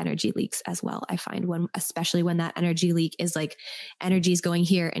plug energy leaks as well. I find especially when that energy leak is like, energy is going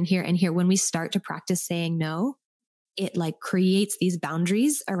here and here and here. When we start to practice saying no, it like creates these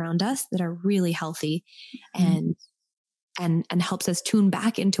boundaries around us that are really healthy and helps us tune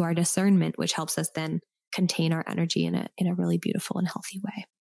back into our discernment, which helps us then contain our energy in a really beautiful and healthy way.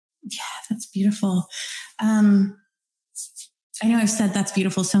 Yeah, that's beautiful. I know I've said that's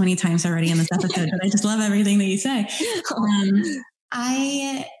beautiful so many times already in this episode, but I just love everything that you say.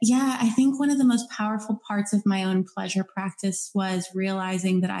 I think one of the most powerful parts of my own pleasure practice was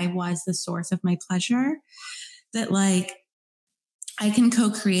realizing that I was the source of my pleasure, that like I can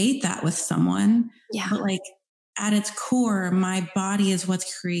co-create that with someone, but like at its core, my body is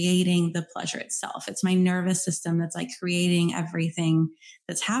what's creating the pleasure itself. It's my nervous system that's like creating everything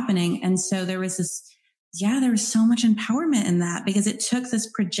that's happening. And so there was so much empowerment in that, because it took this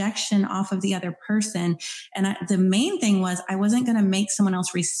projection off of the other person. And the main thing was I wasn't going to make someone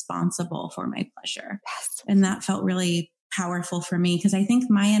else responsible for my pleasure. Yes. And that felt really powerful for me, because I think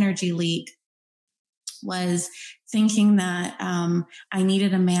my energy leak was thinking that I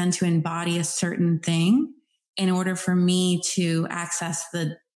needed a man to embody a certain thing in order for me to access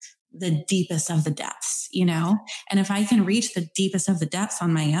the deepest of the depths, you know? And if I can reach the deepest of the depths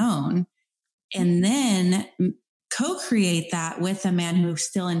on my own, and then co-create that with a man who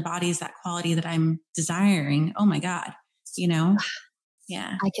still embodies that quality that I'm desiring, oh my God, you know?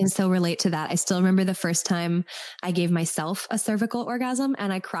 Yeah. I can so relate to that. I still remember the first time I gave myself a cervical orgasm,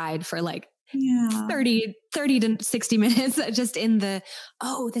 and I cried for like 30 to 60 minutes just in the,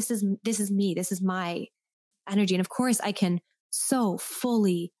 oh, this is me. This is my energy. And of course I can so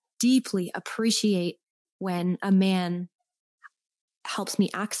fully, deeply appreciate when a man helps me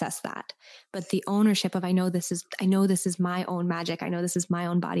access that. But the ownership of, I know this is my own magic. I know this is my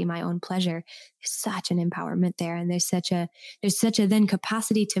own body, my own pleasure. There's such an empowerment there. And there's such a then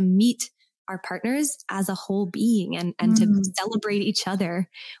capacity to meet our partners as a whole being and to celebrate each other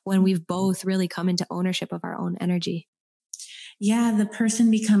when we've both really come into ownership of our own energy. Yeah. The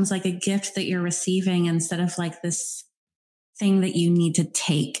person becomes like a gift that you're receiving instead of like this thing that you need to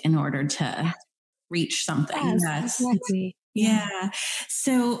take in order to reach something. Yes, exactly. Yeah.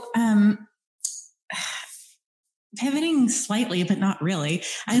 So, pivoting slightly, but not really,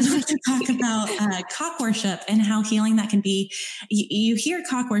 I just want to talk about cock worship and how healing that can be. You hear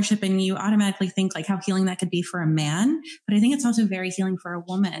cock worship and you automatically think like how healing that could be for a man, but I think it's also very healing for a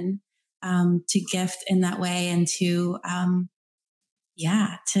woman to gift in that way and to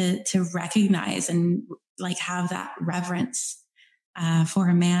recognize and like have that reverence for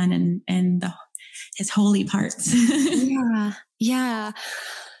a man and his holy parts. Yeah.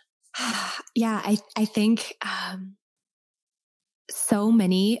 I think so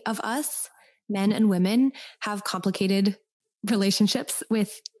many of us, men and women, have complicated relationships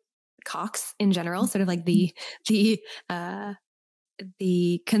with cocks in general, sort of like the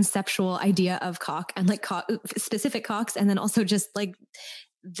conceptual idea of cock and like specific cocks. And then also just like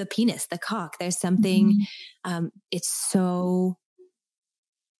the penis, the cock, there's something, it's so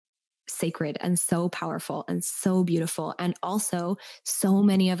sacred and so powerful and so beautiful. And also so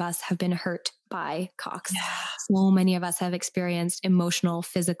many of us have been hurt by cocks. Yeah. So many of us have experienced emotional,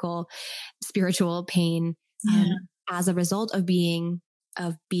 physical, spiritual pain as a result of being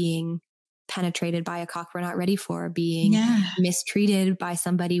penetrated by a cock we're not ready for, being mistreated by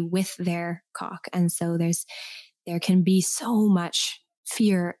somebody with their cock. And so there can be so much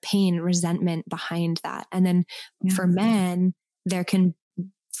fear, pain, resentment behind that. And then for men, there can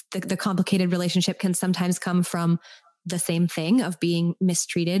the complicated relationship can sometimes come from the same thing of being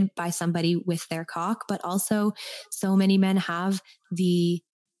mistreated by somebody with their cock, but also so many men have the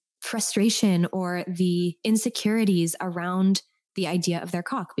frustration or the insecurities around the idea of their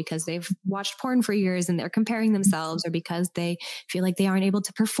cock because they've watched porn for years and they're comparing themselves, or because they feel like they aren't able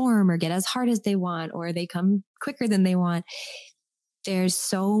to perform or get as hard as they want, or they come quicker than they want. There's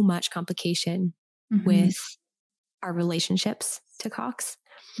so much complication with our relationships to cocks.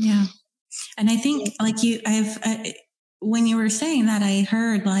 Yeah. And I think like when you were saying that, I've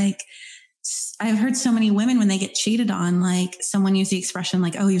heard so many women when they get cheated on, like someone use the expression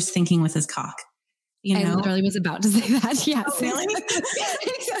like, oh, he was thinking with his cock. I literally was about to say that. Yes. Oh, really?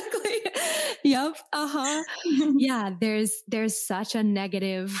 Exactly. Yep. Yeah. There's such a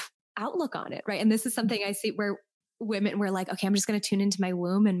negative outlook on it. Right. And this is something I see where women were like, okay, I'm just going to tune into my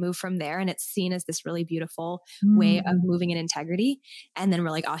womb and move from there. And it's seen as this really beautiful way of moving in integrity. And then we're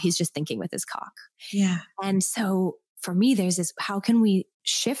like, oh, he's just thinking with his cock. Yeah. And so for me, there's this, how can we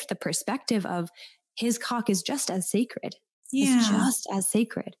shift the perspective of his cock is just as sacred. It's just as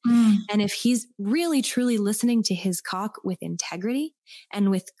sacred. And if he's really, truly listening to his cock with integrity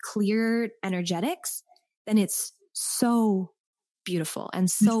and with clear energetics, then it's so beautiful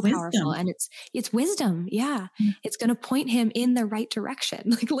and so powerful. And it's wisdom. Yeah. It's going to point him in the right direction.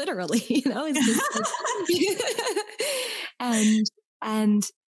 Like literally, it's just and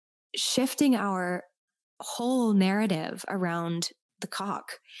shifting our whole narrative around the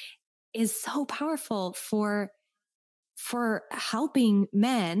cock is so powerful for helping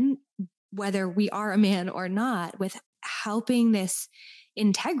men, whether we are a man or not, with helping this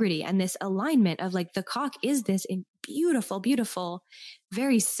integrity and this alignment of like the cock is this beautiful, beautiful,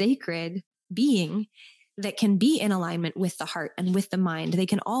 very sacred being that can be in alignment with the heart and with the mind. They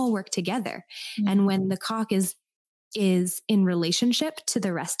can all work together. And when the cock is in relationship to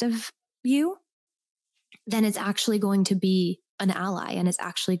the rest of you, then it's actually going to be an ally, and it's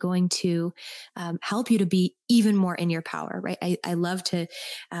actually going to help you to be even more in your power. Right. I love to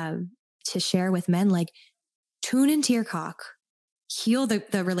share with men, like, tune into your cock, heal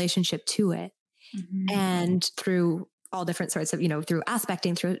the relationship to it. And through all different sorts of, through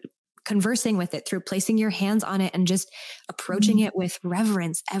aspecting, through conversing with it, through placing your hands on it and just approaching it with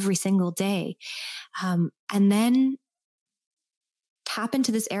reverence every single day. And then tap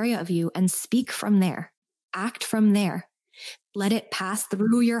into this area of you and speak from there, act from there. Let it pass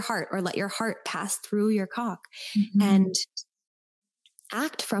through your heart, or let your heart pass through your cock, and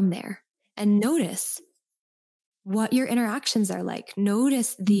act from there, and notice what your interactions are like.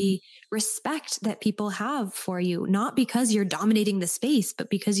 Notice the respect that people have for you, not because you're dominating the space, but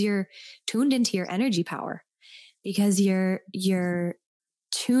because you're tuned into your energy power, because you're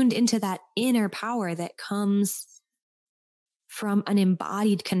tuned into that inner power that comes from an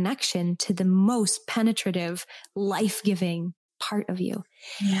embodied connection to the most penetrative, life-giving part of you.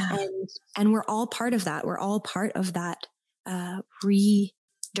 Yeah. And we're all part of that. We're all part of that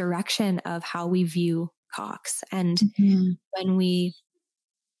redirection of how we view cocks. And when we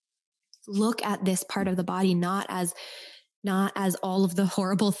look at this part of the body, not as all of the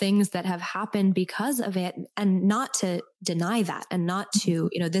horrible things that have happened because of it, and not to deny that, and not to,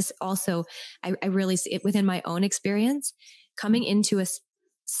 this also, I really see it within my own experience, coming into a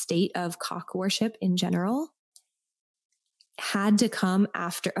state of cock worship in general had to come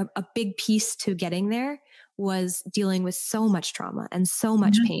after a big piece to getting there was dealing with so much trauma and so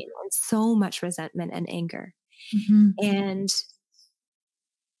much pain and so much resentment and anger. And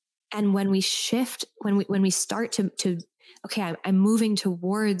when we shift, when we start to okay, I'm moving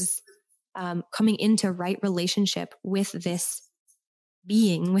towards coming into right relationship with this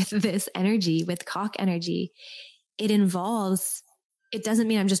being, with this energy, with cock energy, it doesn't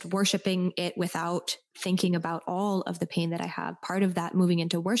mean I'm just worshiping it without thinking about all of the pain that I have. Part of that moving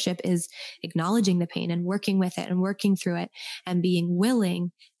into worship is acknowledging the pain and working with it and working through it and being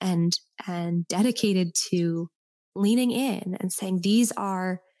willing and dedicated to leaning in and saying, these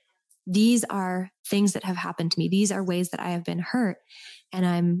are things that have happened to me. These are ways that I have been hurt. And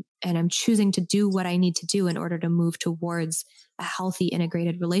I'm choosing to do what I need to do in order to move towards a healthy,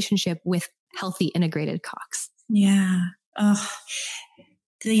 integrated relationship with healthy, integrated cocks. Yeah. Oh,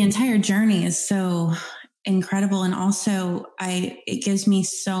 the entire journey is so incredible. And also it gives me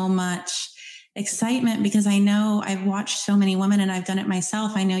so much excitement because I know I've watched so many women and I've done it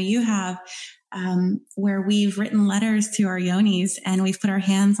myself. I know you have, where we've written letters to our yonis and we've put our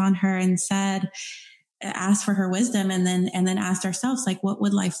hands on her and asked for her wisdom and then asked ourselves, like, what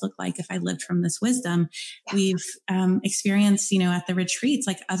would life look like if I lived from this wisdom? Yeah. We've experienced, at the retreats,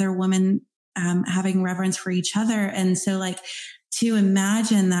 like other women having reverence for each other. And so like to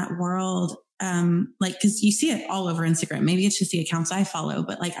imagine that world, cause you see it all over Instagram. Maybe it's just the accounts I follow,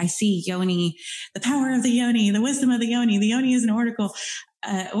 but like I see yoni, the power of the yoni, the wisdom of the yoni is an oracle.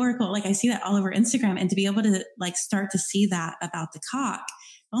 Like I see that all over Instagram, and to be able to like start to see that about the cock.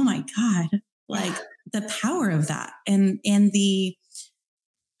 Oh my God. Like the power of that and the,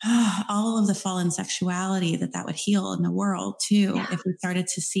 all of the fallen sexuality that would heal in the world too. Yeah. If we started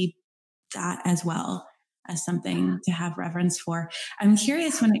to see that as well as something to have reverence for. I'm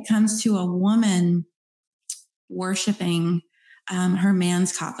curious when it comes to a woman worshiping her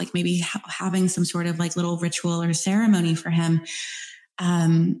man's cock, like maybe having some sort of like little ritual or ceremony for him.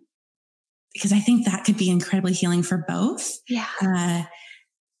 Because I think that could be incredibly healing for both. Yeah.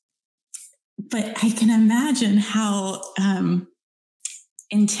 But I can imagine how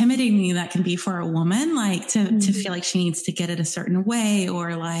intimidating that can be for a woman, like to feel like she needs to get it a certain way,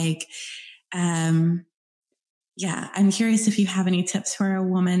 or like, I'm curious if you have any tips for a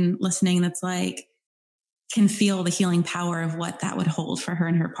woman listening that's like, can feel the healing power of what that would hold for her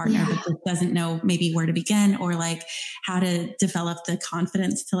and her partner, but just doesn't know maybe where to begin or like how to develop the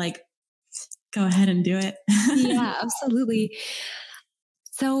confidence to like, go ahead and do it. Yeah, absolutely.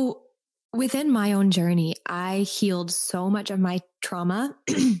 So within my own journey, I healed so much of my trauma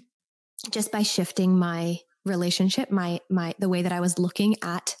just by shifting my relationship, the way that I was looking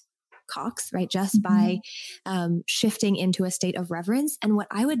at cocks, right? Just by shifting into a state of reverence. And what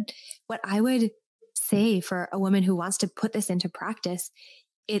I would say for a woman who wants to put this into practice,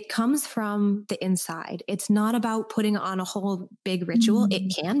 it comes from the inside. It's not about putting on a whole big ritual.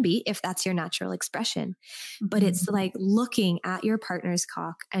 It can be if that's your natural expression, but it's like looking at your partner's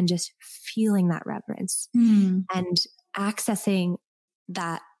cock and just feeling that reverence and accessing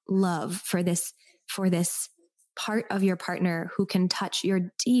that love for this part of your partner who can touch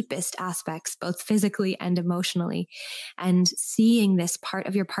your deepest aspects, both physically and emotionally, and seeing this part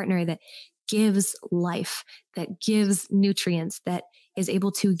of your partner that gives life, that gives nutrients, that is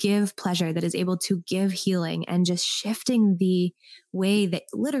able to give pleasure, that is able to give healing, and just shifting the way that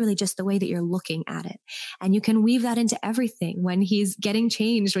literally just the way that you're looking at it. And you can weave that into everything. When he's getting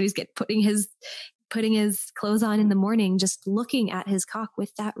changed, when he's putting his clothes on in the morning, just looking at his cock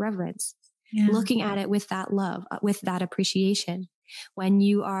with that reverence, looking at it with that love, with that appreciation. When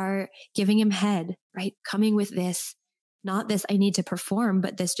you are giving him head, right? Coming with this, not this, I need to perform,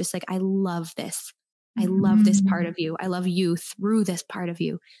 but this just like, I love this. I love this part of you. I love you through this part of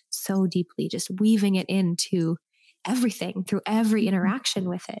you so deeply, just weaving it into everything, through every interaction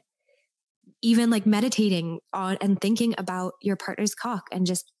with it. Even like meditating on and thinking about your partner's cock and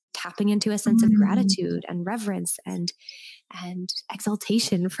just tapping into a sense of gratitude and reverence and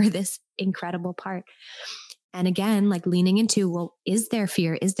exaltation for this incredible part. And again, like leaning into, well, is there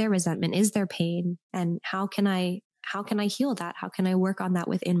fear? Is there resentment? Is there pain? And how can I heal that? How can I work on that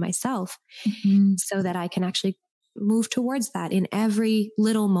within myself so that I can actually move towards that in every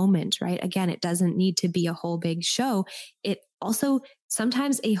little moment, right? Again, it doesn't need to be a whole big show. It also,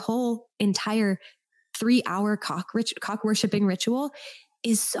 sometimes a whole entire 3-hour cock worshiping ritual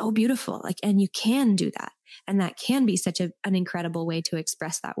is so beautiful. Like, and you can do that. And that can be such an incredible way to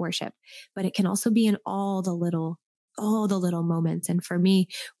express that worship, but it can also be in all the little moments. And for me,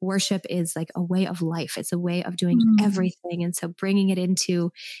 worship is like a way of life. It's a way of doing everything. And so bringing it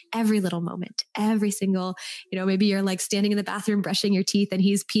into every little moment, every single, maybe you're like standing in the bathroom, brushing your teeth and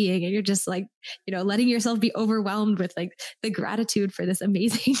he's peeing and you're just like, letting yourself be overwhelmed with like the gratitude for this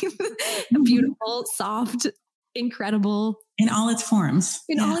amazing, beautiful, soft, incredible. In all its forms.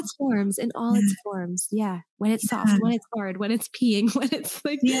 In all its forms. Yeah. When it's soft, when it's hard, when it's peeing, when it's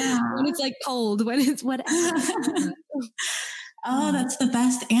like, when it's like cold, when it's whatever. Oh, that's the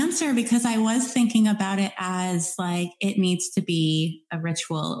best answer, because I was thinking about it as like, it needs to be a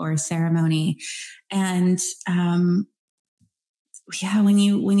ritual or a ceremony. And,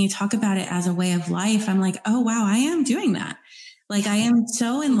 when you talk about it as a way of life, I'm like, oh, wow, I am doing that. Like, I am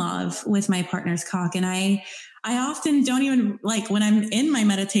so in love with my partner's cock. And I often don't even, like, when I'm in my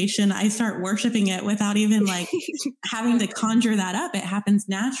meditation, I start worshiping it without even like having to conjure that up. It happens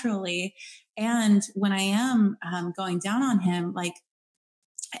naturally. And when I am going down on him, like,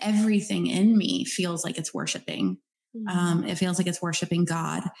 everything in me feels like it's worshiping. It feels like it's worshiping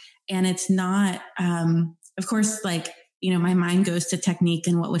God. And it's not, of course, like, my mind goes to technique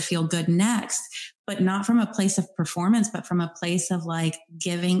and what would feel good next, but not from a place of performance, but from a place of like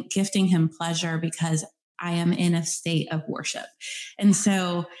gifting him pleasure, because I am in a state of worship. And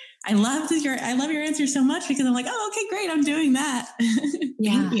so I love your answer so much, because I'm like, oh, okay, great. I'm doing that.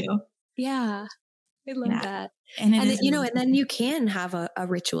 Thank you. Yeah. I love that. And then you can have a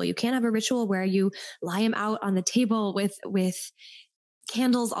ritual. You can have a ritual where you lie him out on the table with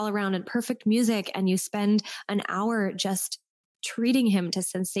candles all around and perfect music. And you spend an hour just treating him to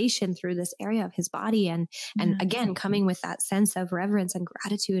sensation through this area of his body. And again, coming with that sense of reverence and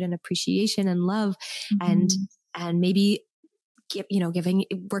gratitude and appreciation and love, and maybe,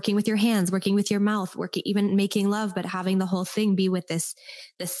 working with your hands, working with your mouth, even making love, but having the whole thing be with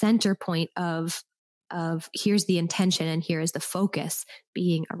the center point of here's the intention and here is the focus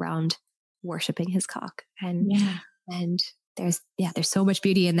being around worshiping his cock. And there's so much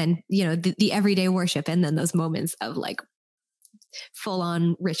beauty. And then, the everyday worship, and then those moments of like full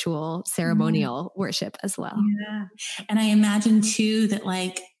on ritual, ceremonial worship as well. Yeah. And I imagine too, that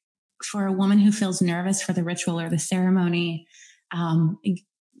like for a woman who feels nervous for the ritual or the ceremony,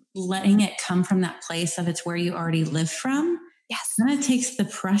 letting it come from that place of it's where you already live from. Yes. Then it takes the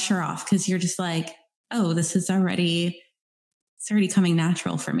pressure off, because you're just like, oh, it's already coming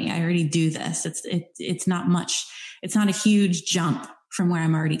natural for me. I already do this. It's not much. It's not a huge jump from where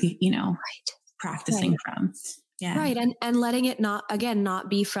I'm already, practicing from. Yeah. Right. And letting it not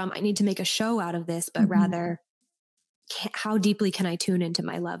be from, I need to make a show out of this, but rather how deeply can I tune into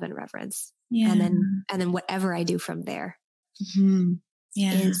my love and reverence? Yeah. And then whatever I do from there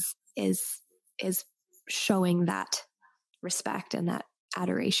is showing that respect and that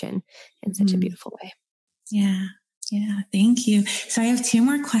adoration in such a beautiful way. Yeah. Yeah. Thank you. So I have 2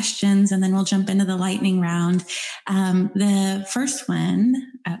 more questions and then we'll jump into the lightning round. The first one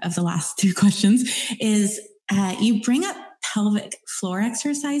of the last 2 questions is, you bring up pelvic floor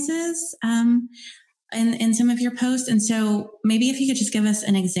exercises, in some of your posts. And so maybe if you could just give us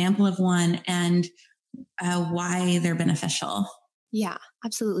an example of one and, why they're beneficial. Yeah,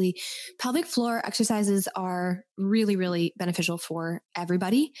 absolutely. Pelvic floor exercises are really, really beneficial for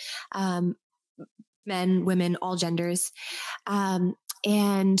everybody. Men, women, all genders.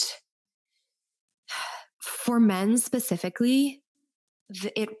 And for men specifically,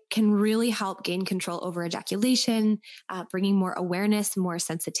 it can really help gain control over ejaculation, bringing more awareness, more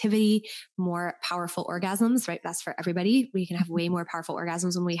sensitivity, more powerful orgasms, right? That's for everybody. We can have way more powerful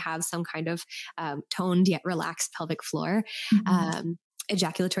orgasms when we have some kind of toned yet relaxed pelvic floor,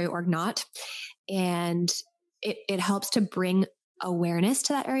 ejaculatory or not. And it helps to bring awareness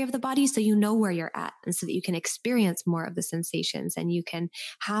to that area of the body, so you know where you're at, and so that you can experience more of the sensations and you can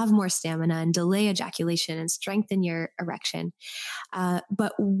have more stamina and delay ejaculation and strengthen your erection.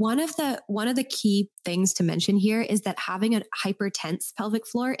 But one of the key things to mention here is that having a hypertense pelvic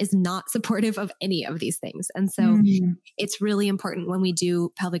floor is not supportive of any of these things. And so it's really important when we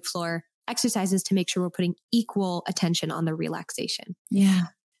do pelvic floor exercises to make sure we're putting equal attention on the relaxation. Yeah.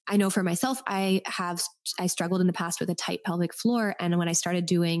 I know for myself, I struggled in the past with a tight pelvic floor. And when I started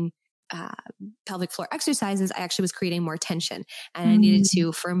doing pelvic floor exercises, I actually was creating more tension, and I needed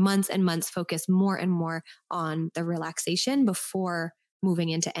to, for months and months, focus more and more on the relaxation before moving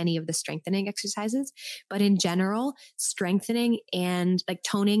into any of the strengthening exercises. But in general, strengthening and like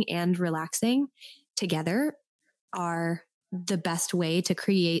toning and relaxing together are the best way to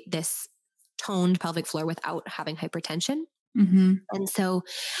create this toned pelvic floor without having hypertension. Mm-hmm. And so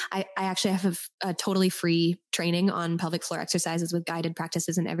I actually have a totally free training on pelvic floor exercises with guided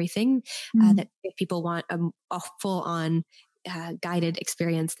practices and everything, that if people want a full on guided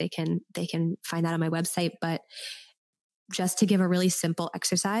experience, they can find that on my website. But just to give a really simple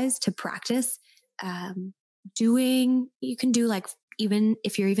exercise to practice, you can do like, even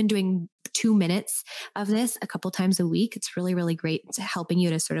if you're even doing 2 minutes of this a couple times a week, it's really, really great. It's helping you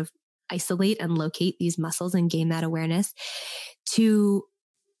to sort of isolate and locate these muscles and gain that awareness to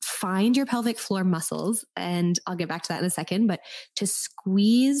find your pelvic floor muscles. And I'll get back to that in a second, but to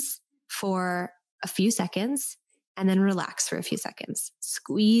squeeze for a few seconds and then relax for a few seconds,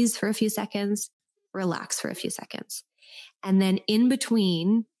 squeeze for a few seconds, relax for a few seconds. And then in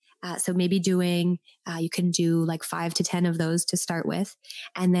between, so maybe doing, you can do like 5 to 10 of those to start with,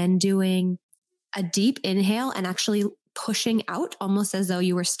 and then doing a deep inhale and actually pushing out almost as though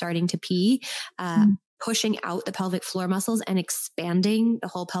you were starting to pee, pushing out the pelvic floor muscles and expanding the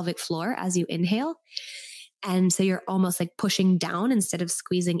whole pelvic floor as you inhale. And so you're almost like pushing down instead of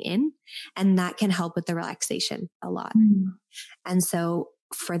squeezing in. And that can help with the relaxation a lot. And so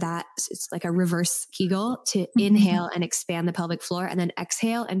for that, it's like a reverse Kegel to inhale and expand the pelvic floor, and then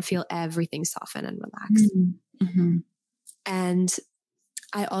exhale and feel everything soften and relax. And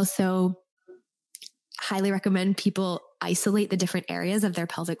I also highly recommend people isolate the different areas of their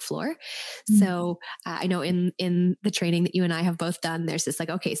pelvic floor. So I know in the training that you and I have both done, there's this like,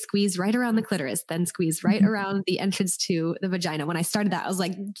 okay, squeeze right around the clitoris, then squeeze right around the entrance to the vagina. When I started that, I was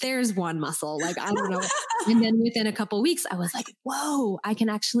like, there's one muscle, like, I don't know. And then within a couple of weeks, I was like, whoa, I can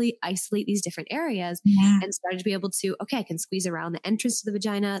actually isolate these different areas, and started to be able to, okay, I can squeeze around the entrance to the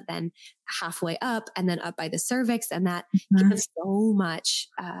vagina, then halfway up, and then up by the cervix. And that gives so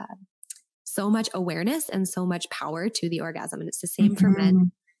much awareness and so much power to the orgasm. And it's the same for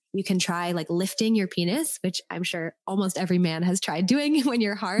men. You can try like lifting your penis, which I'm sure almost every man has tried doing when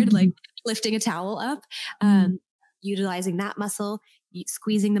you're hard, like lifting a towel up, utilizing that muscle,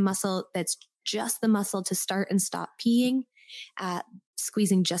 squeezing the muscle that's just the muscle to start and stop peeing,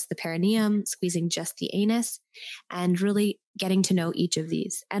 squeezing just the perineum, squeezing just the anus, and really getting to know each of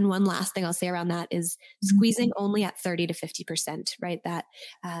these. And one last thing I'll say around that is squeezing only at 30 to 50%, right? That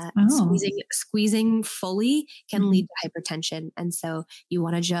squeezing fully can lead to hypertension. And so you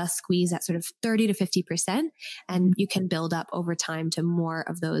want to just squeeze at sort of 30 to 50%, and you can build up over time to more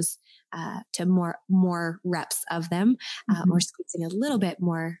of those, to more reps of them, or squeezing a little bit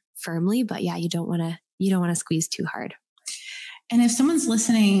more firmly. But yeah, you don't want to squeeze too hard. And if someone's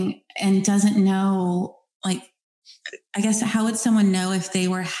listening and doesn't know, like, I guess, how would someone know if they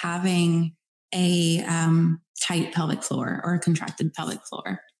were having a tight pelvic floor or a contracted pelvic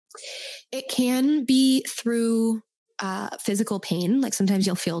floor? It can be through physical pain. Like sometimes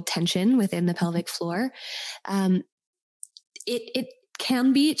you'll feel tension within the pelvic floor. It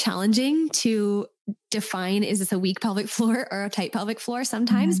can be challenging to define, is this a weak pelvic floor or a tight pelvic floor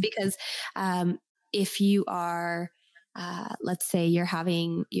sometimes, because if you are, let's say you're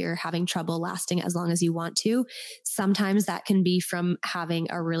having trouble lasting as long as you want to, sometimes that can be from having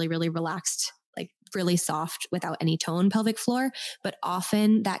a really, really relaxed, like really soft without any tone pelvic floor. But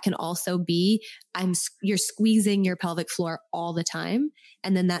often that can also be, you're squeezing your pelvic floor all the time,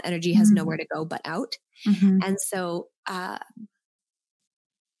 and then that energy has nowhere to go but out. And so,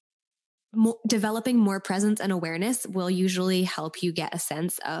 developing more presence and awareness will usually help you get a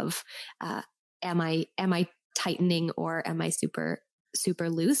sense of, am I tightening or am I super, super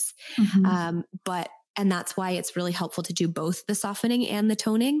loose? And that's why it's really helpful to do both the softening and the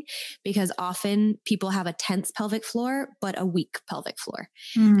toning, because often people have a tense pelvic floor, but a weak pelvic floor.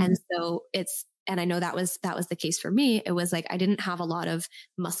 And so and I know that was the case for me. It was like, I didn't have a lot of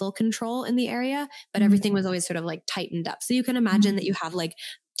muscle control in the area, but everything was always sort of like tightened up. So you can imagine that you have like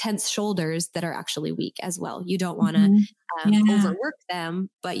tense shoulders that are actually weak as well. You don't want to overwork them,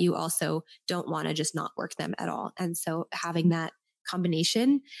 but you also don't want to just not work them at all. And so having that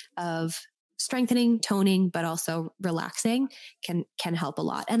combination of strengthening, toning, but also relaxing can help a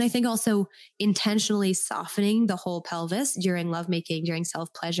lot. And I think also intentionally softening the whole pelvis during lovemaking, during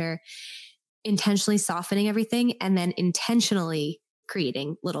self-pleasure, intentionally softening everything, and then intentionally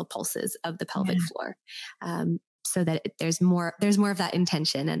creating little pulses of the pelvic floor. So that there's more of that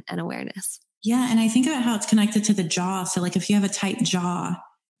intention and awareness. Yeah. And I think about how it's connected to the jaw. So like if you have a tight jaw,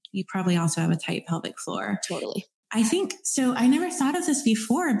 you probably also have a tight pelvic floor. Totally. I think so. I never thought of this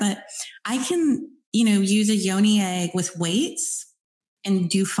before, but I can, use a yoni egg with weights and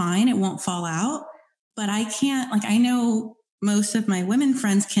do fine. It won't fall out, but I can't, like, I know most of my women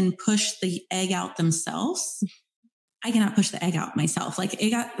friends can push the egg out themselves. I cannot push the egg out myself. Like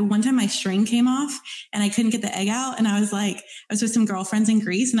one time my string came off and I couldn't get the egg out. And I was with some girlfriends in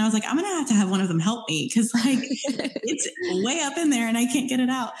Greece and I was like, I'm going to have one of them help me. Cause like it's way up in there and I can't get it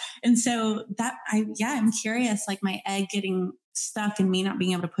out. And so I'm curious, like my egg getting stuck and me not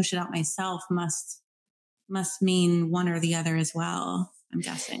being able to push it out myself must mean one or the other as well, I'm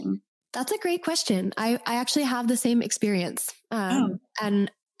guessing. That's a great question. I actually have the same experience. And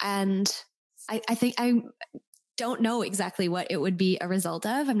I think I don't know exactly what it would be a result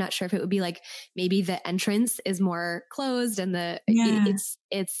of. I'm not sure if it would be like maybe the entrance is more closed and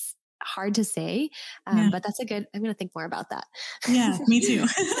it's hard to say. But that's I'm going to think more about that. Yeah, me too.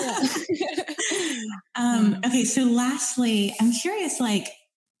 Okay. So lastly, I'm curious, like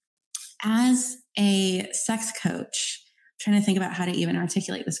as a sex coach, I'm trying to think about how to even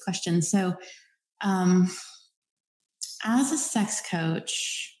articulate this question. So, as a sex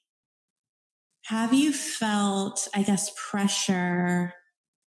coach, have you felt, I guess, pressure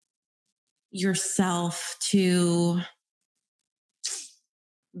yourself to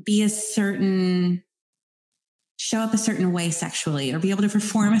show up a certain way sexually, or be able to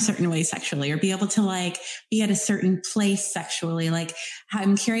perform a certain way sexually, or be able to like be at a certain place sexually? Like,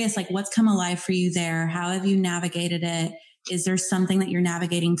 I'm curious, like what's come alive for you there? How have you navigated it? Is there something that you're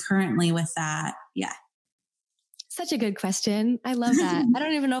navigating currently with that? Yeah. Such a good question. I love that. I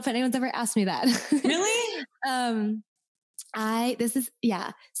don't even know if anyone's ever asked me that. Really?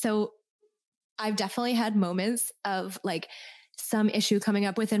 So I've definitely had moments of like some issue coming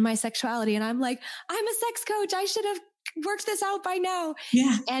up within my sexuality. And I'm like, I'm a sex coach. I should have worked this out by now.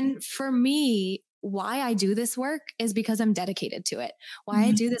 Yeah. And for me, why I do this work is because I'm dedicated to it. Why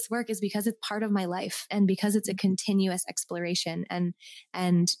I do this work is because it's part of my life and because it's a continuous exploration and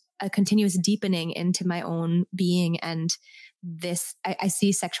a continuous deepening into my own being. And this, I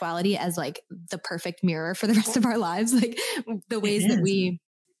see sexuality as like the perfect mirror for the rest of our lives. Like the ways that we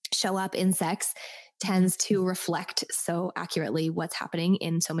show up in sex tends to reflect so accurately what's happening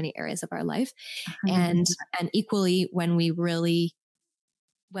in so many areas of our life. And equally, when we really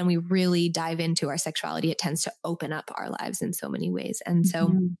dive into our sexuality, it tends to open up our lives in so many ways. And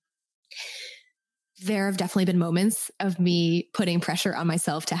so there have definitely been moments of me putting pressure on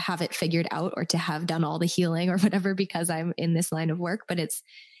myself to have it figured out or to have done all the healing or whatever, because I'm in this line of work. But it's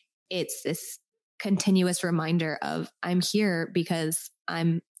this continuous reminder of I'm here because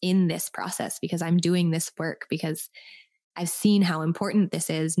I'm in this process, because I'm doing this work, because I've seen how important this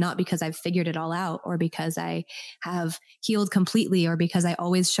is, not because I've figured it all out or because I have healed completely or because I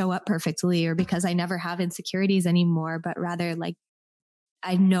always show up perfectly or because I never have insecurities anymore, but rather like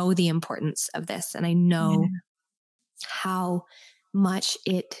I know the importance of this and I know how much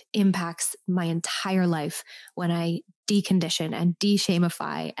it impacts my entire life when I decondition and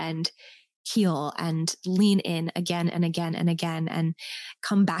de-shamify and heal and lean in again and again and again and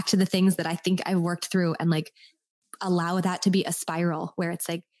come back to the things that I think I worked through and like allow that to be a spiral where it's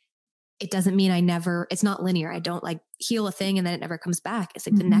like, it doesn't mean it's not linear. I don't like heal a thing and then it never comes back. It's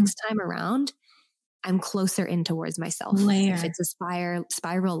like the next time around, I'm closer in towards myself. If it's a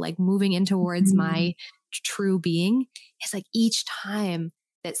spiral, like moving in towards my true being, it's like each time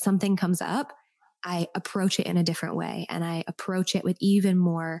that something comes up, I approach it in a different way. And I approach it with even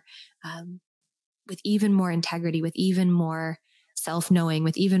more integrity, with even more self-knowing,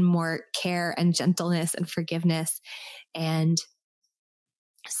 with even more care and gentleness and forgiveness. And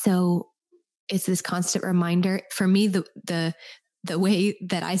so it's this constant reminder for me, the way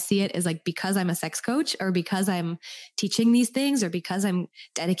that I see it is like, because I'm a sex coach or because I'm teaching these things or because I'm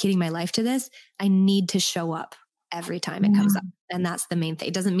dedicating my life to this, I need to show up every time it comes up. And that's the main thing.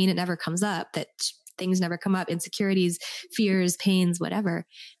 It doesn't mean it never comes up, that things never come up, insecurities, fears, pains, whatever,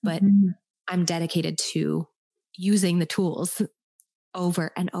 but I'm dedicated to using the tools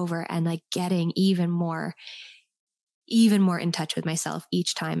over and over and like getting even more in touch with myself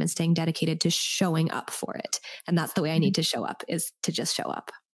each time and staying dedicated to showing up for it. And that's the way I need to show up, is to just show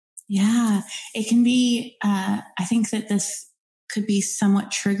up. Yeah. It can be, I think that this could be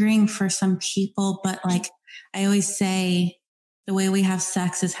somewhat triggering for some people, but like I always say, the way we have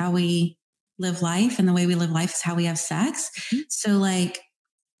sex is how we live life, and the way we live life is how we have sex. So like,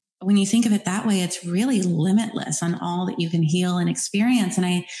 when you think of it that way, it's really limitless on all that you can heal and experience. And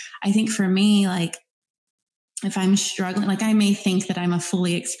I think for me, like, if I'm struggling, like I may think that I'm a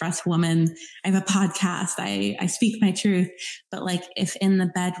fully expressed woman, I have a podcast, I speak my truth, but like if in the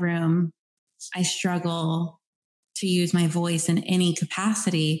bedroom, I struggle to use my voice in any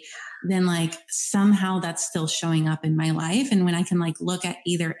capacity, then like somehow that's still showing up in my life. And when I can like look at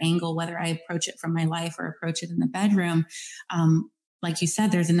either angle, whether I approach it from my life or approach it in the bedroom, like you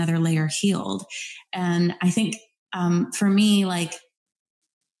said, there's another layer healed. And I think for me, like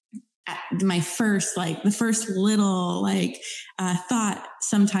the first little thought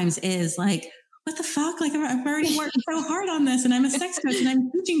sometimes is like, what the fuck? Like I've already worked so hard on this, and I'm a sex coach, and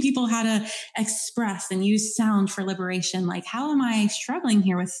I'm teaching people how to express and use sound for liberation. Like, how am I struggling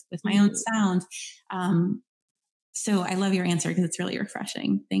here with my own sound? So I love your answer because it's really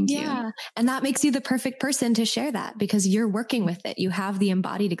refreshing. Thank you. Yeah. And that makes you the perfect person to share that because you're working with it. You have the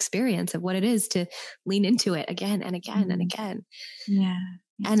embodied experience of what it is to lean into it again and again and again. Yeah.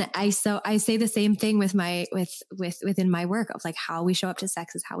 And I say the same thing with within my work of like how we show up to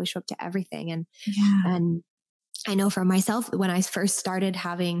sex is how we show up to everything. And I know for myself, when I first started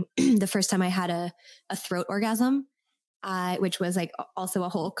having the first time I had a throat orgasm, which was like also a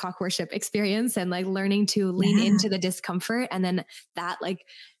whole cock worship experience and like learning to lean into the discomfort and then that like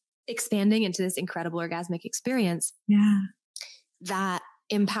expanding into this incredible orgasmic experience. Yeah. That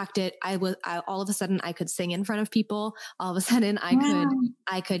impacted. All of a sudden I could sing in front of people. All of a sudden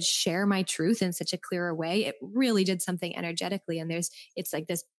I could share my truth in such a clearer way. It really did something energetically. And it's like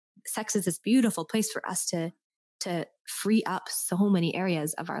this sex is this beautiful place for us to free up so many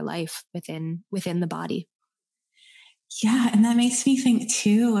areas of our life within the body. Yeah. And that makes me think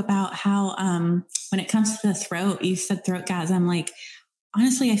too about how, when it comes to the throat, you said throatgasm, like,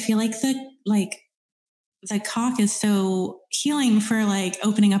 honestly, I feel like the cock is so healing for like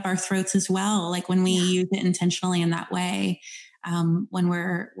opening up our throats as well. Like when we use it intentionally in that way, when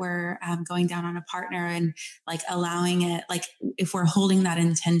we're going down on a partner and like allowing it, like if we're holding that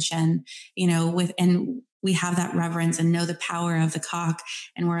intention, and we have that reverence and know the power of the cock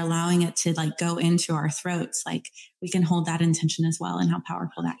and we're allowing it to like go into our throats, like we can hold that intention as well and how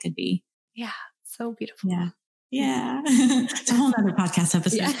powerful that could be. Yeah. So beautiful. Yeah. Yeah. It's a whole other podcast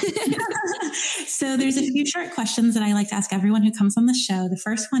episode. Yeah. So there's a few short questions that I like to ask everyone who comes on the show. The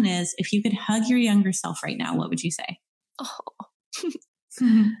first one is, if you could hug your younger self right now, what would you say? Oh,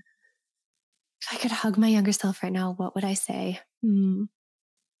 if I could hug my younger self right now, what would I say? I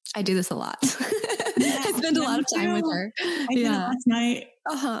do this a lot. I spend a lot of time with her. I did it last night.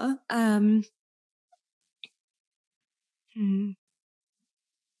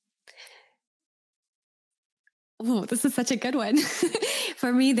 Oh, this is such a good one.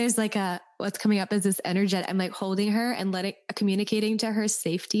 For me, there's like what's coming up is this energetic. I'm like holding her and communicating to her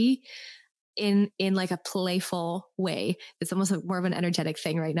safety in like a playful way. It's almost like more of an energetic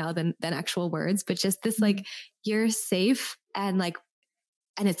thing right now than actual words, but just this like, you're safe and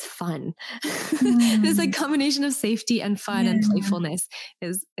it's fun. This like combination of safety and fun and playfulness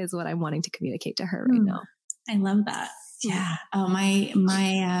is what I'm wanting to communicate to her right now. I love that. Yeah. Oh, my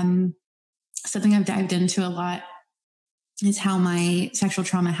something I've dived into a lot is how my sexual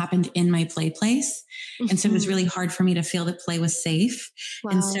trauma happened in my play place. And so it was really hard for me to feel that play was safe.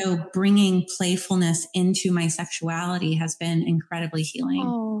 Wow. And so bringing playfulness into my sexuality has been incredibly healing.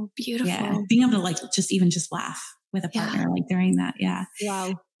 Oh, beautiful. Yeah. Being able to like, just laugh with a partner, like during that. Yeah.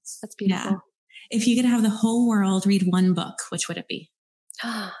 Wow. That's beautiful. Yeah. If you could have the whole world read one book, which would it be?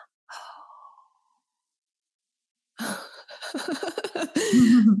 Oh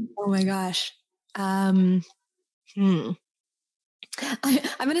my gosh. I'm going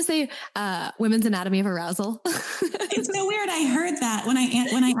to say Women's Anatomy of Arousal. It's so weird. I heard that when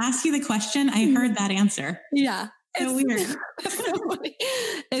I asked you the question, I heard that answer. Yeah. So weird.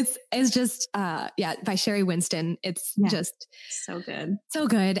 It's just, by Sherry Winston. It's just so good. So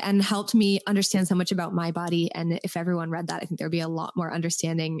good. And helped me understand so much about my body. And if everyone read that, I think there'd be a lot more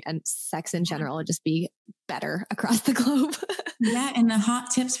understanding and sex in general would just be better across the globe. Yeah. And the hot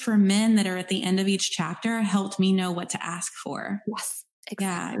tips for men that are at the end of each chapter helped me know what to ask for. Yes. Exactly.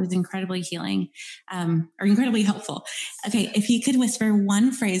 Yeah, it was incredibly healing, or incredibly helpful. Okay. If you could whisper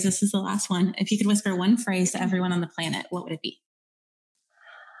one phrase, this is the last one. If you could whisper one phrase to everyone on the planet, what would it be?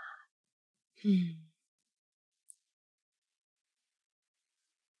 These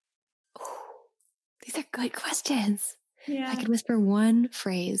are good questions. Yeah. I could whisper one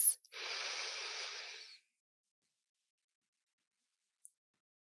phrase.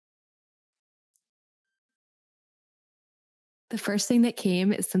 The first thing that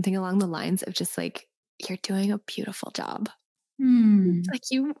came is something along the lines of just like, you're doing a beautiful job. Like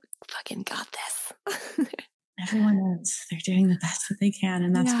you fucking got this. Everyone is. They're doing the best that they can.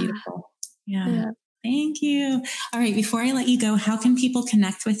 And that's beautiful. Yeah. Thank you. All right. Before I let you go, how can people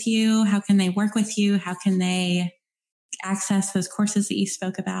connect with you? How can they work with you? How can they access those courses that you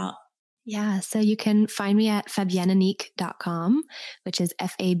spoke about? Yeah. So you can find me at fabienneannick.com, which is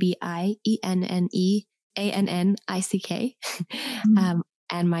FABIENNEANNICK. And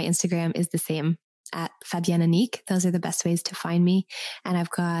my Instagram is the same at Fabienne Annick. Those are the best ways to find me. And I've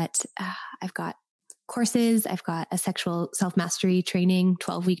got courses. I've got a sexual self-mastery training,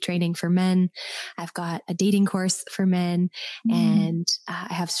 12-week training for men. I've got a dating course for men. And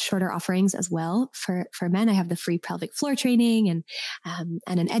I have shorter offerings as well for men. I have the free pelvic floor training and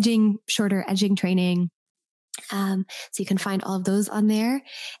an shorter edging training. So you can find all of those on there.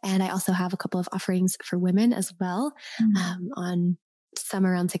 And I also have a couple of offerings for women as well, on some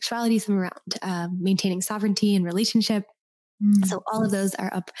around sexuality, some around maintaining sovereignty and relationship. So all of those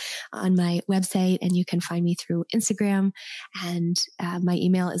are up on my website, and you can find me through Instagram. And my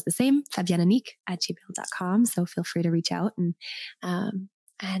email is the same, fabienneannick@gmail.com. So feel free to reach out.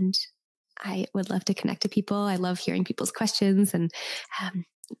 And I would love to connect to people. I love hearing people's questions. And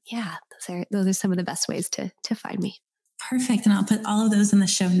those are some of the best ways to find me. Perfect. And I'll put all of those in the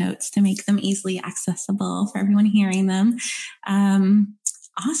show notes to make them easily accessible for everyone hearing them.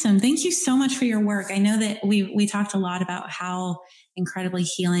 Awesome. Thank you so much for your work. I know that we talked a lot about how incredibly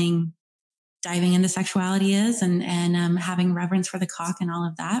healing diving into sexuality is and having reverence for the cock and all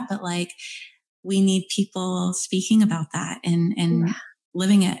of that. But like, we need people speaking about that and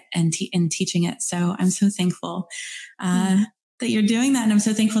living it and teaching it. So I'm so thankful that you're doing that. And I'm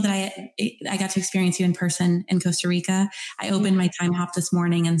so thankful that I got to experience you in person in Costa Rica. I opened my time hop this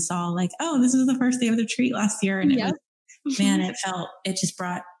morning and saw like, oh, this is the first day of the retreat last year. And it was, man, it just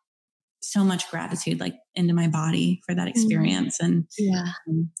brought so much gratitude like into my body for that experience. And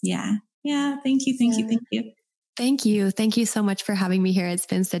thank you. Thank you. Thank you so much for having me here. It's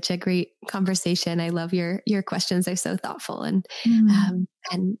been such a great conversation. I love your questions. They're so thoughtful, and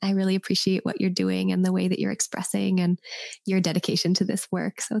I really appreciate what you're doing and the way that you're expressing and your dedication to this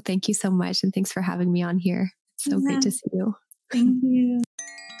work. So thank you so much. And thanks for having me on here. It's so great to see you. Thank you.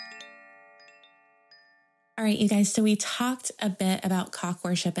 All right, you guys. So we talked a bit about cock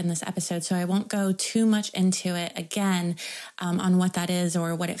worship in this episode, so I won't go too much into it again on what that is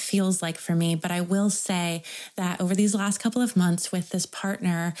or what it feels like for me. But I will say that over these last couple of months with this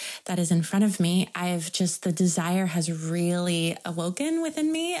partner that is in front of me, the desire has really awoken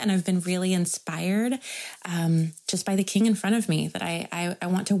within me, and I've been really inspired just by the king in front of me, that I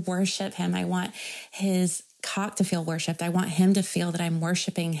want to worship him. I want his cock to feel worshiped. I want him to feel that I'm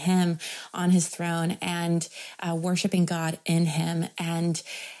worshiping him on his throne and worshiping God in him. And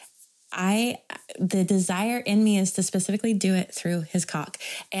the desire in me is to specifically do it through his cock.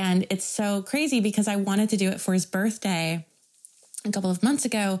 And it's so crazy because I wanted to do it for his birthday a couple of months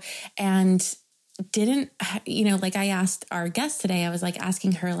ago and didn't, like I asked our guest today, I was like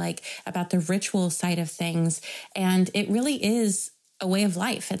asking her like about the ritual side of things. And it really is a way of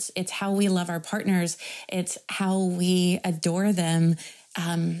life. It's how we love our partners. It's how we adore them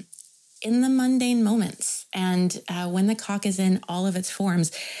in the mundane moments and when the cock is in all of its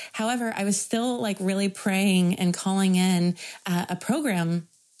forms. However, I was still like really praying and calling in a program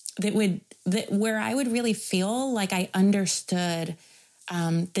where I would really feel like I understood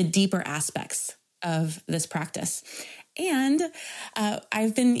the deeper aspects of this practice. And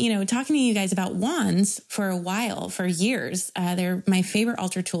I've been, talking to you guys about wands for a while, for years. They're my favorite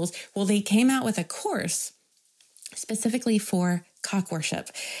altar tools. Well, they came out with a course specifically for cock worship.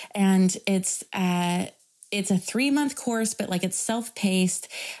 And it's a 3-month course, but like it's self-paced.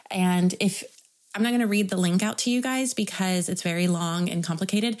 And I'm not going to read the link out to you guys because it's very long and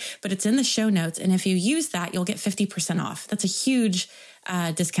complicated, but it's in the show notes. And if you use that, you'll get 50% off. That's a huge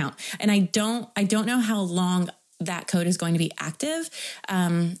discount. And I don't know how long that code is going to be active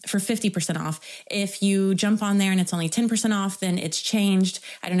for 50% off. If you jump on there and it's only 10% off, then it's changed.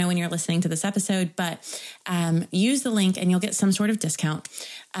 I don't know when you're listening to this episode, but use the link and you'll get some sort of discount.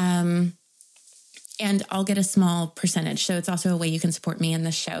 And I'll get a small percentage. So it's also a way you can support me in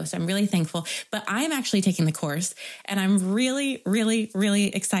this show. So I'm really thankful. But I'm actually taking the course and I'm really, really, really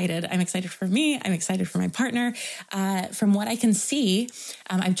excited. I'm excited for me. I'm excited for my partner. From what I can see,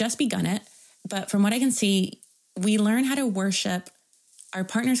 I've just begun it, but from what I can see, we learn how to worship our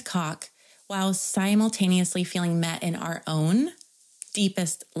partner's cock while simultaneously feeling met in our own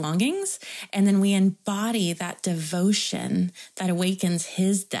deepest longings. And then we embody that devotion that awakens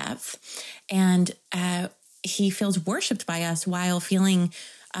his depth. And he feels worshiped by us while feeling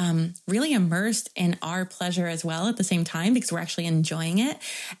really immersed in our pleasure as well at the same time, because we're actually enjoying it.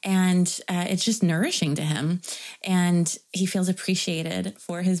 And it's just nourishing to him. And he feels appreciated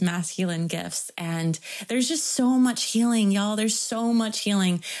for his masculine gifts. And there's just so much healing, y'all. There's so much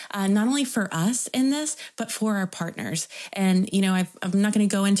healing, not only for us in this, but for our partners. And, I'm not going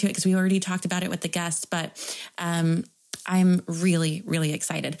to go into it because we already talked about it with the guests, but I'm really, really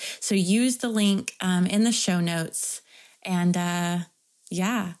excited. So use the link in the show notes and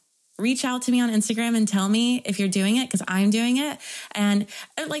reach out to me on Instagram and tell me if you're doing it, because I'm doing it. And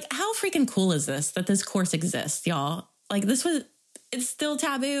like, how freaking cool is this, that this course exists, y'all? Like it's still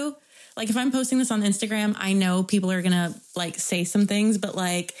taboo. Like if I'm posting this on Instagram, I know people are going to like say some things, but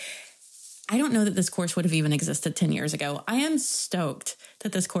like, I don't know that this course would have even existed 10 years ago. I am stoked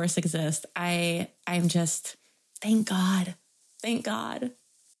that this course exists. I'm just, thank God. Thank God.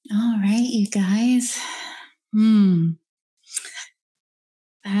 All right, you guys.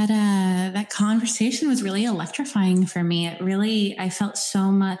 That conversation was really electrifying for me. I felt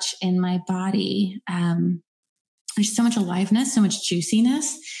so much in my body. There's so much aliveness, so much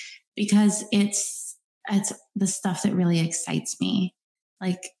juiciness, because it's the stuff that really excites me.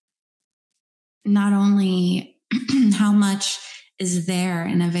 Like, not only how much is there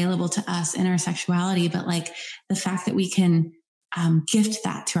and available to us in our sexuality, but like the fact that we can gift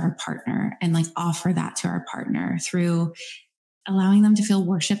that to our partner and like offer that to our partner through allowing them to feel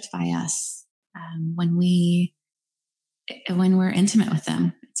worshiped by us when we're intimate with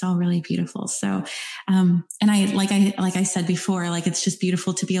them. It's all really beautiful. So, and like I said before, like, it's just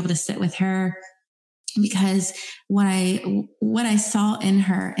beautiful to be able to sit with her, because what I saw in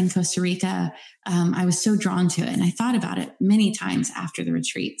her in Costa Rica, I was so drawn to it. And I thought about it many times after the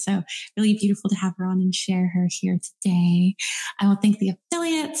retreat. So really beautiful to have her on and share her here today. I will thank the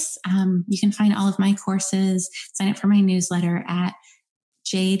affiliates. You can find all of my courses, sign up for my newsletter at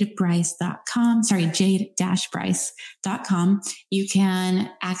jade-bryce.com. You can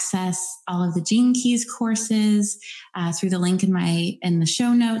access all of the Gene Keys courses through the link in the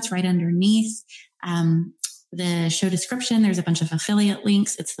show notes right underneath the show description. There's a bunch of affiliate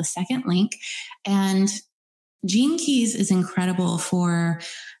links. It's the second link. And Gene Keys is incredible for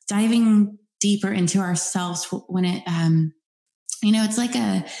diving deeper into ourselves when it, it's like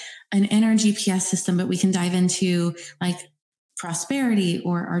an inner GPS system, but we can dive into like prosperity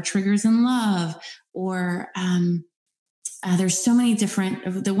or our triggers in love, or there's so many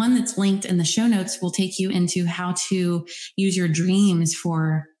different. The one that's linked in the show notes will take you into how to use your dreams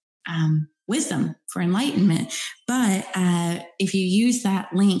for wisdom, for enlightenment. But if you use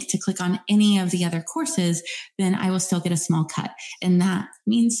that link to click on any of the other courses, then I will still get a small cut. And that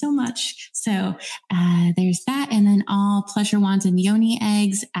means so much. So there's that. And then all pleasure wands and yoni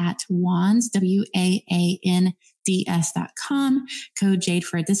eggs at wands, WAANDS.com. Code Jade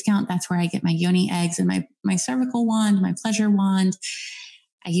for a discount. That's where I get my yoni eggs and my cervical wand, my pleasure wand.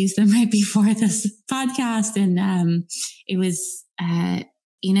 I used them right before this podcast. And it was, I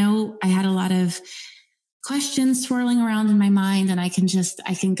had a lot of questions swirling around in my mind, and I can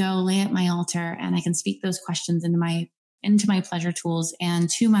go lay at my altar and I can speak those questions into my pleasure tools and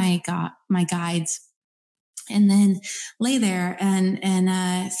to my guides, and then lay there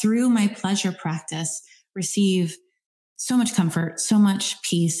and through my pleasure practice, receive so much comfort, so much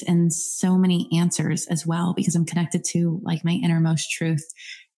peace, and so many answers as well, because I'm connected to like my innermost truth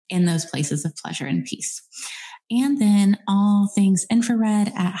in those places of pleasure and peace. And then all things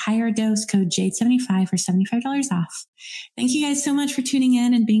infrared at higher dose, code JADE75 for $75 off. Thank you guys so much for tuning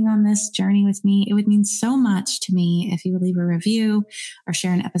in and being on this journey with me. It would mean so much to me if you would leave a review or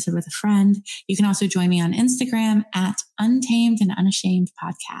share an episode with a friend. You can also join me on Instagram at Untamed and Unashamed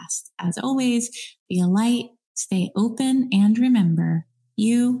Podcast. As always, be a light, stay open, and remember,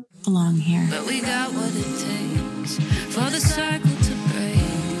 you belong here. But we got what it takes for the cycle to break.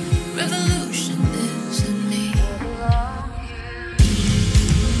 Revolution lives in me.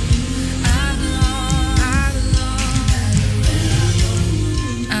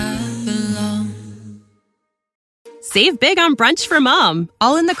 Save big on brunch for mom,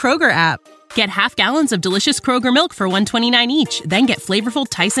 all in the Kroger app. Get half gallons of delicious Kroger milk for $1.29 each. Then get flavorful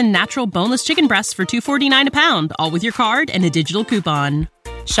Tyson natural boneless chicken breasts for $2.49 a pound, all with your card and a digital coupon.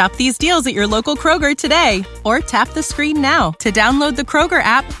 Shop these deals at your local Kroger today, or tap the screen now to download the Kroger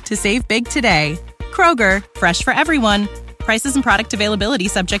app to save big today. Kroger, fresh for everyone. Prices and product availability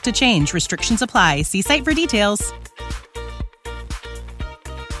subject to change. Restrictions apply. See site for details.